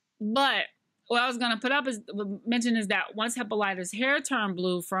idea. But what I was going to mention is that once Hippolyta's hair turned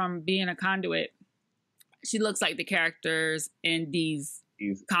blue from being a conduit, she looks like the characters in these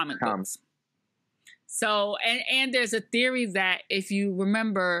comic books. So, and there's a theory that if you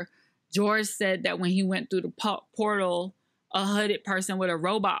remember, George said that when he went through the portal, a hooded person with a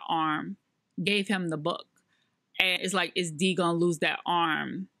robot arm gave him the book. And it's like, is Dee gonna lose that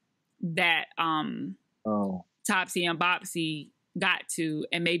arm that Topsy and Bopsy got to,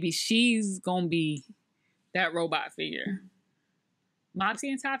 and maybe she's gonna be that robot figure. Mopsy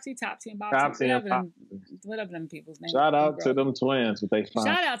and Topsy and Bopsy, whatever them people's names. Shout out to them twins.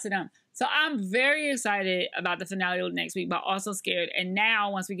 Shout out to them. So I'm very excited about the finale next week, but also scared. And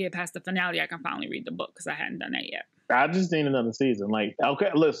now, once we get past the finale, I can finally read the book because I hadn't done that yet. I just need another season. Like, okay,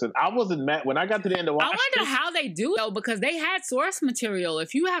 listen, I wasn't mad when I got to the end of Watchmen. I wonder how they do though, because they had source material.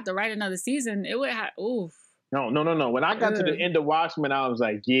 If you have to write another season, it would have. Oof. No. When I got to the end of Watchmen, I was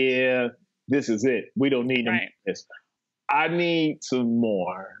like, yeah, this is it. We don't need this. I need some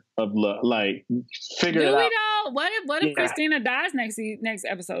more of like figure it out. Know? What if Christina dies next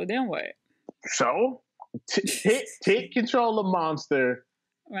episode? Then what? So take control of Monster,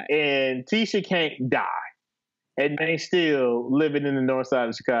 and Tisha can't die, and they still living in the north side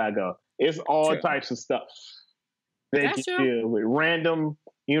of Chicago. It's all types of stuff they can deal with. Random,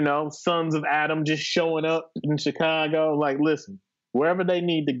 sons of Adam just showing up in Chicago. Like, listen, wherever they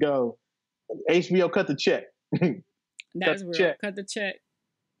need to go, HBO cut the check. That's real. Cut the check.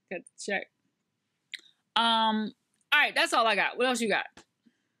 All right, that's all I got. What else you got?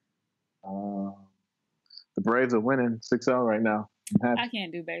 The Braves are winning 6-0 right now. I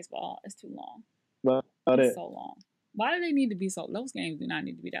can't do baseball. It's too long. It's so long. Why do they need to be so? Those games do not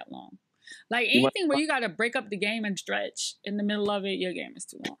need to be that long. Like anything where you got to break up the game and stretch in the middle of it, your game is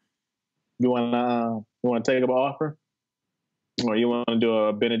too long. You want to take up an offer, or you want to do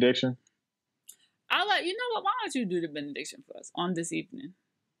a benediction? You know what? Why don't you do the benediction for us on this evening?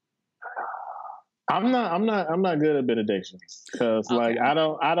 I'm not good at benedictions because I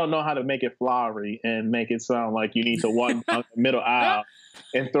don't know how to make it flowery and make it sound like you need to walk down the middle aisle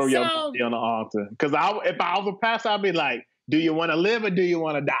and throw your body on the altar. Because if I was a pastor, I'd be like, do you want to live or do you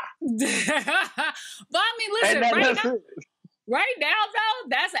want to die? But I mean, listen, right now though,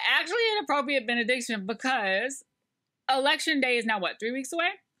 that's actually an appropriate benediction because election day is now 3 weeks away?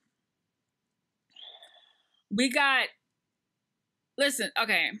 Listen,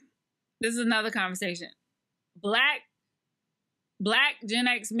 okay. This is another conversation. Black Gen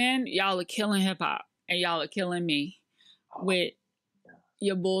X men, y'all are killing hip hop and y'all are killing me with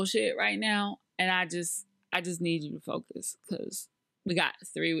your bullshit right now. And I just need you to focus because we got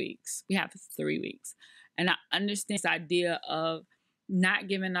 3 weeks. We have 3 weeks. And I understand this idea of not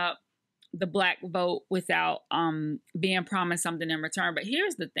giving up the black vote without being promised something in return. But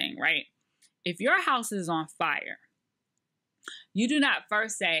here's the thing, right? If your house is on fire, you do not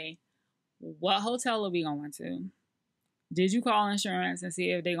first say, what hotel are we going to? Did you call insurance and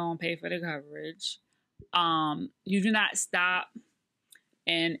see if they're going to pay for the coverage? You do not stop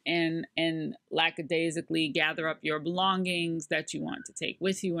and lackadaisically gather up your belongings that you want to take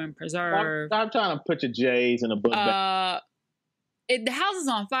with you and preserve. Stop trying to put your J's in a book bag. The house is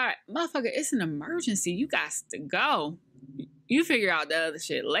on fire. Motherfucker, it's an emergency. You got to go. You figure out the other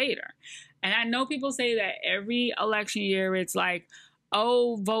shit later. And I know people say that every election year it's like,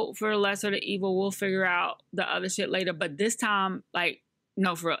 oh, vote for the lesser of the evil. We'll figure out the other shit later. But this time,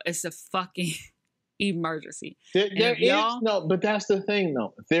 no, for real, it's a fucking emergency. There is no, but that's the thing,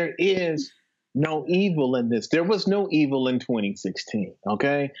 though. There is no evil in this. There was no evil in 2016,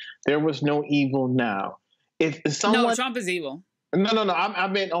 okay? There was no evil now. If someone... No, Trump is evil. No. I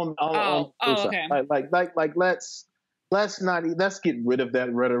meant on okay. Let's get rid of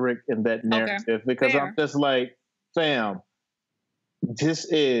that rhetoric and that narrative because I'm just like, fam, this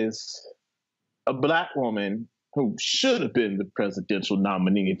is a black woman who should have been the presidential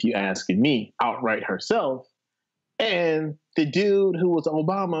nominee, if you asking me, outright herself, and the dude who was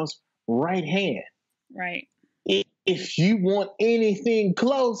Obama's right hand. Right. If you want anything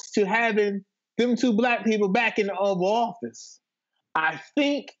close to having them two black people back in the Oval Office, I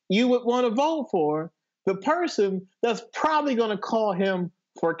think you would want to vote for the person that's probably going to call him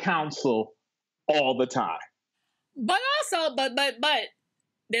for counsel all the time. But also, but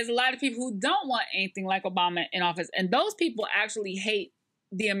there's a lot of people who don't want anything like Obama in office. And those people actually hate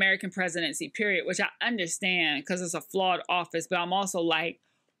the American presidency, period, which I understand because it's a flawed office. But I'm also like,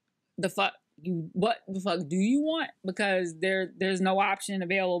 what the fuck do you want? Because there's no option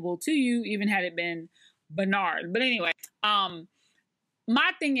available to you, even had it been Bernard. But anyway,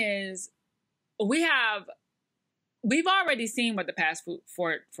 my thing is, we've already seen what the past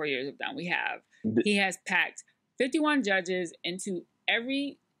 4 years have done. He has packed 51 judges into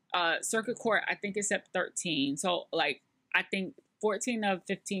every circuit court, I think, except 13. So, like, I think 14 of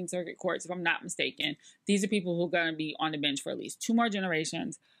 15 circuit courts, if I'm not mistaken, these are people who are going to be on the bench for at least 2 more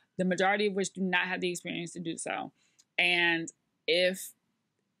generations, the majority of which do not have the experience to do so. And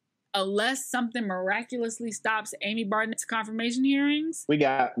unless something miraculously stops Amy Barnett's confirmation hearings, we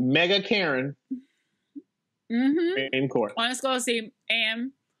got Mega Carron in court on SCOTUS,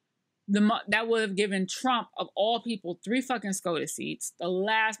 and that would have given Trump, of all people, 3 fucking SCOTUS seats. The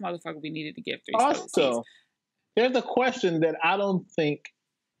last motherfucker we needed to give 3 SCOTUS seats. Also, there's a question that I don't think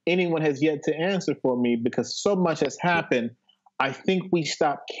anyone has yet to answer for me because so much has happened. I think we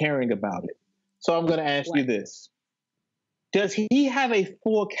stopped caring about it. So I'm going to ask you this. Does he have a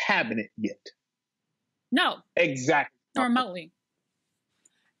full cabinet yet? No. Exactly. Not remotely.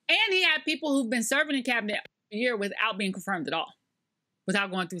 And he had people who've been serving in cabinet a year without being confirmed at all,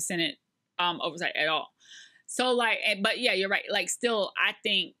 without going through Senate oversight at all. So, like, but yeah, you're right. Like, still, I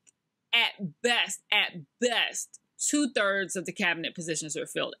think at best, 2/3 of the cabinet positions are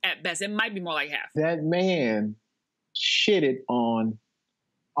filled. At best, it might be more like half. That man shitted on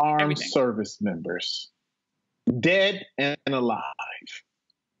armed service members, dead and alive.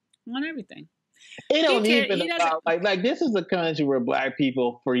 On everything. It don't even about like this is a country where black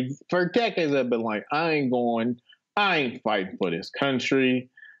people for decades have been like, I ain't fighting for this country.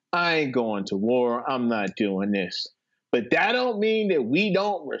 I ain't going to war. I'm not doing this. But that don't mean that we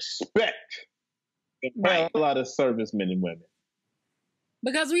don't respect a lot of servicemen and women.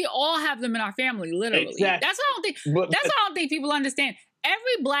 Because we all have them in our family, literally. Exactly. That's what I don't think people understand.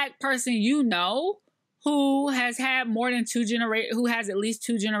 Every black person you know who has had more than who has at least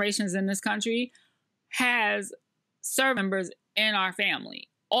 2 generations in this country has service members in our family.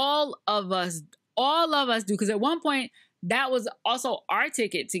 All of us do. Because at one point, that was also our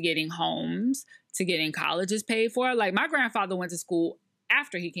ticket to getting homes, to getting colleges paid for. Like, my grandfather went to school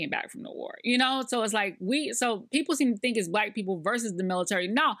after he came back from the war, you know? So it's like so people seem to think it's black people versus the military.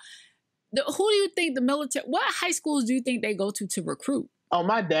 No. Who do you think the military, what high schools do you think they go to recruit? On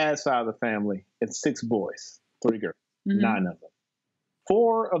my dad's side of the family, it's 6 boys, 3 girls, 9 of them.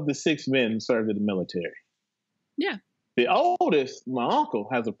 4 of the 6 men served in the military. Yeah. The oldest, my uncle,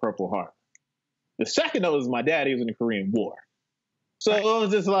 has a Purple Heart. The second oldest is my dad. He was in the Korean War. So it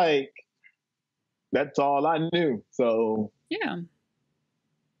was just like, that's all I knew. So yeah,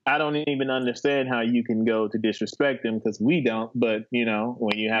 I don't even understand how you can go to disrespect them because we don't. But you know,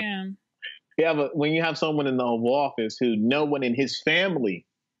 when you have someone in the Oval Office who no one in his family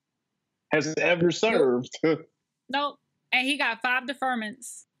has ever served. Nope. And he got 5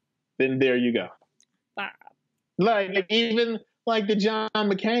 deferments. Then there you go. 5. Like even like the John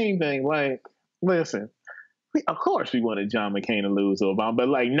McCain thing. Like, listen, of course we wanted John McCain to lose to Obama, but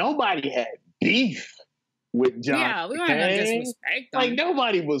like nobody had beef with John. Yeah, we weren't gonna disrespect him. Like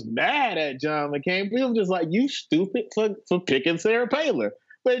nobody was mad at John McCain. We were just like, you stupid for picking Sarah Palin.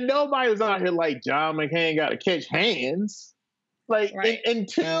 But nobody was out here like John McCain got to catch hands. Like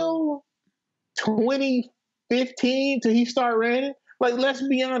until 2015, till he started running. Like, let's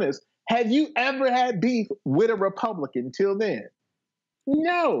be honest. Have you ever had beef with a Republican till then?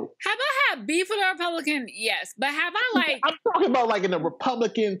 No. Have I had beef with a Republican? Yes. But have I like... I'm talking about like in the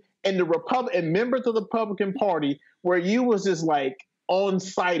Republican and members of the Republican Party where you was just like on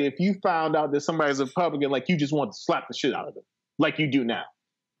site if you found out that somebody's a Republican, like you just want to slap the shit out of them. Like you do now.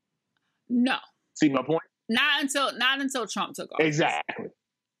 No. See my point? Not until Trump took office. Exactly.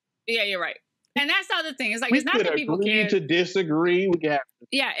 Yeah, you're right. And that's the other thing. It's like, it's not that people care to disagree. We can have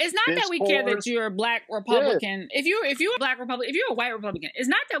it's not that we care that you're a black Republican. Yeah. If you're a black Republican, if you're a white Republican, it's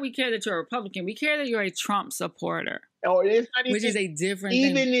not that we care that you're a Republican. We care that you're a Trump supporter. Oh, it's not which is a different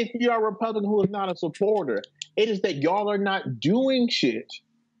thing. Even if you're a Republican who is not a supporter, it is that y'all are not doing shit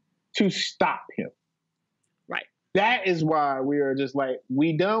to stop him. Right. That is why we are just like,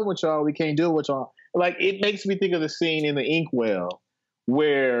 we done with y'all. We can't do it with y'all. Like, it makes me think of the scene in The Inkwell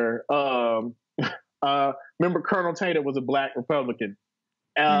where, remember Colonel Taylor was a black Republican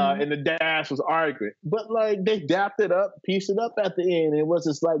And the dash was arguing. But like they dapped it up, pieced it up at the end. It was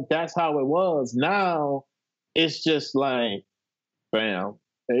just like that's how it was. Now it's just like, bam,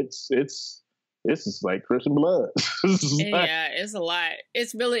 it's just like Christian blood. Yeah, it's a lot.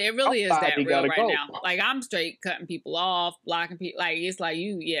 It really is that real right now. Like I'm straight cutting people off, blocking people. Like it's like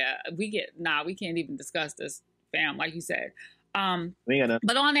we can't even discuss this, fam. Like you said.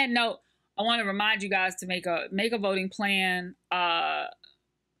 But on that note, I want to remind you guys to make a voting plan.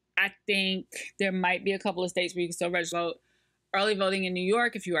 I think there might be a couple of states where you can still register vote. Early voting in New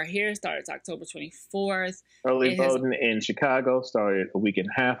York, if you are here, starts October 24th. Early voting in Chicago started a week and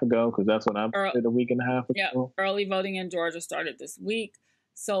a half ago, because that's when I did a week and a half ago. Yeah, early voting in Georgia started this week.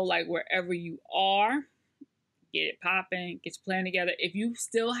 So, like, wherever you are, get it popping, get your plan together. If you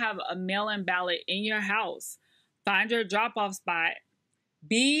still have a mail-in ballot in your house, find your drop-off spot.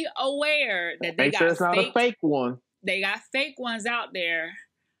 Be aware that make sure it's not a fake one. They got fake ones out there.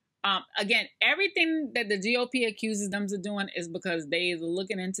 Again, everything that the GOP accuses them of doing is because they either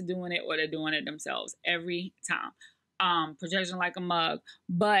looking into doing it or they're doing it themselves every time. Projection like a mug.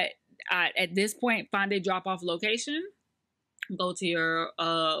 But at this point, find a drop-off location. Go to your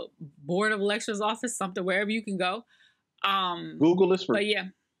Board of Elections office, something, wherever you can go. Google is free. But yeah,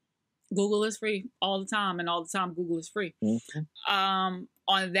 Google is free all the time, and all the time Google is free. Mm-hmm.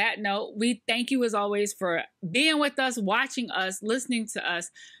 On that note, we thank you as always for being with us, watching us, listening to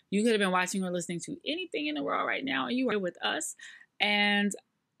us. You could have been watching or listening to anything in the world right now, and you are with us. And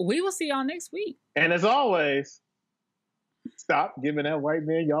we will see y'all next week. And as always, stop giving that white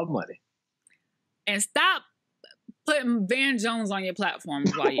man y'all money. And stop putting Van Jones on your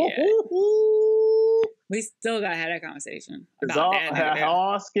platforms while you're at it. We still gotta have that conversation.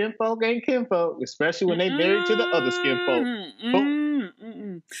 All skin folk ain't kin folk, especially when they married to the other skin folk.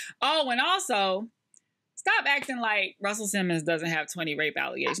 Oh, and also, stop acting like Russell Simmons doesn't have 20 rape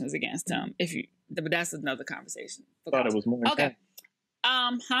allegations against him. But that's another conversation. I thought it was more than that.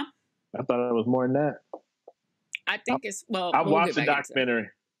 I thought it was more than that. I think it's I watched the documentary.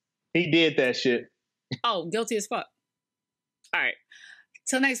 He did that shit. Oh, guilty as fuck. All right.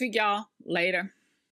 Till next week, y'all. Later.